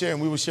more to share,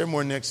 and we will share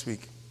more next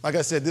week. Like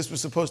I said, this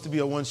was supposed to be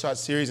a one-shot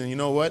series, and you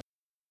know what?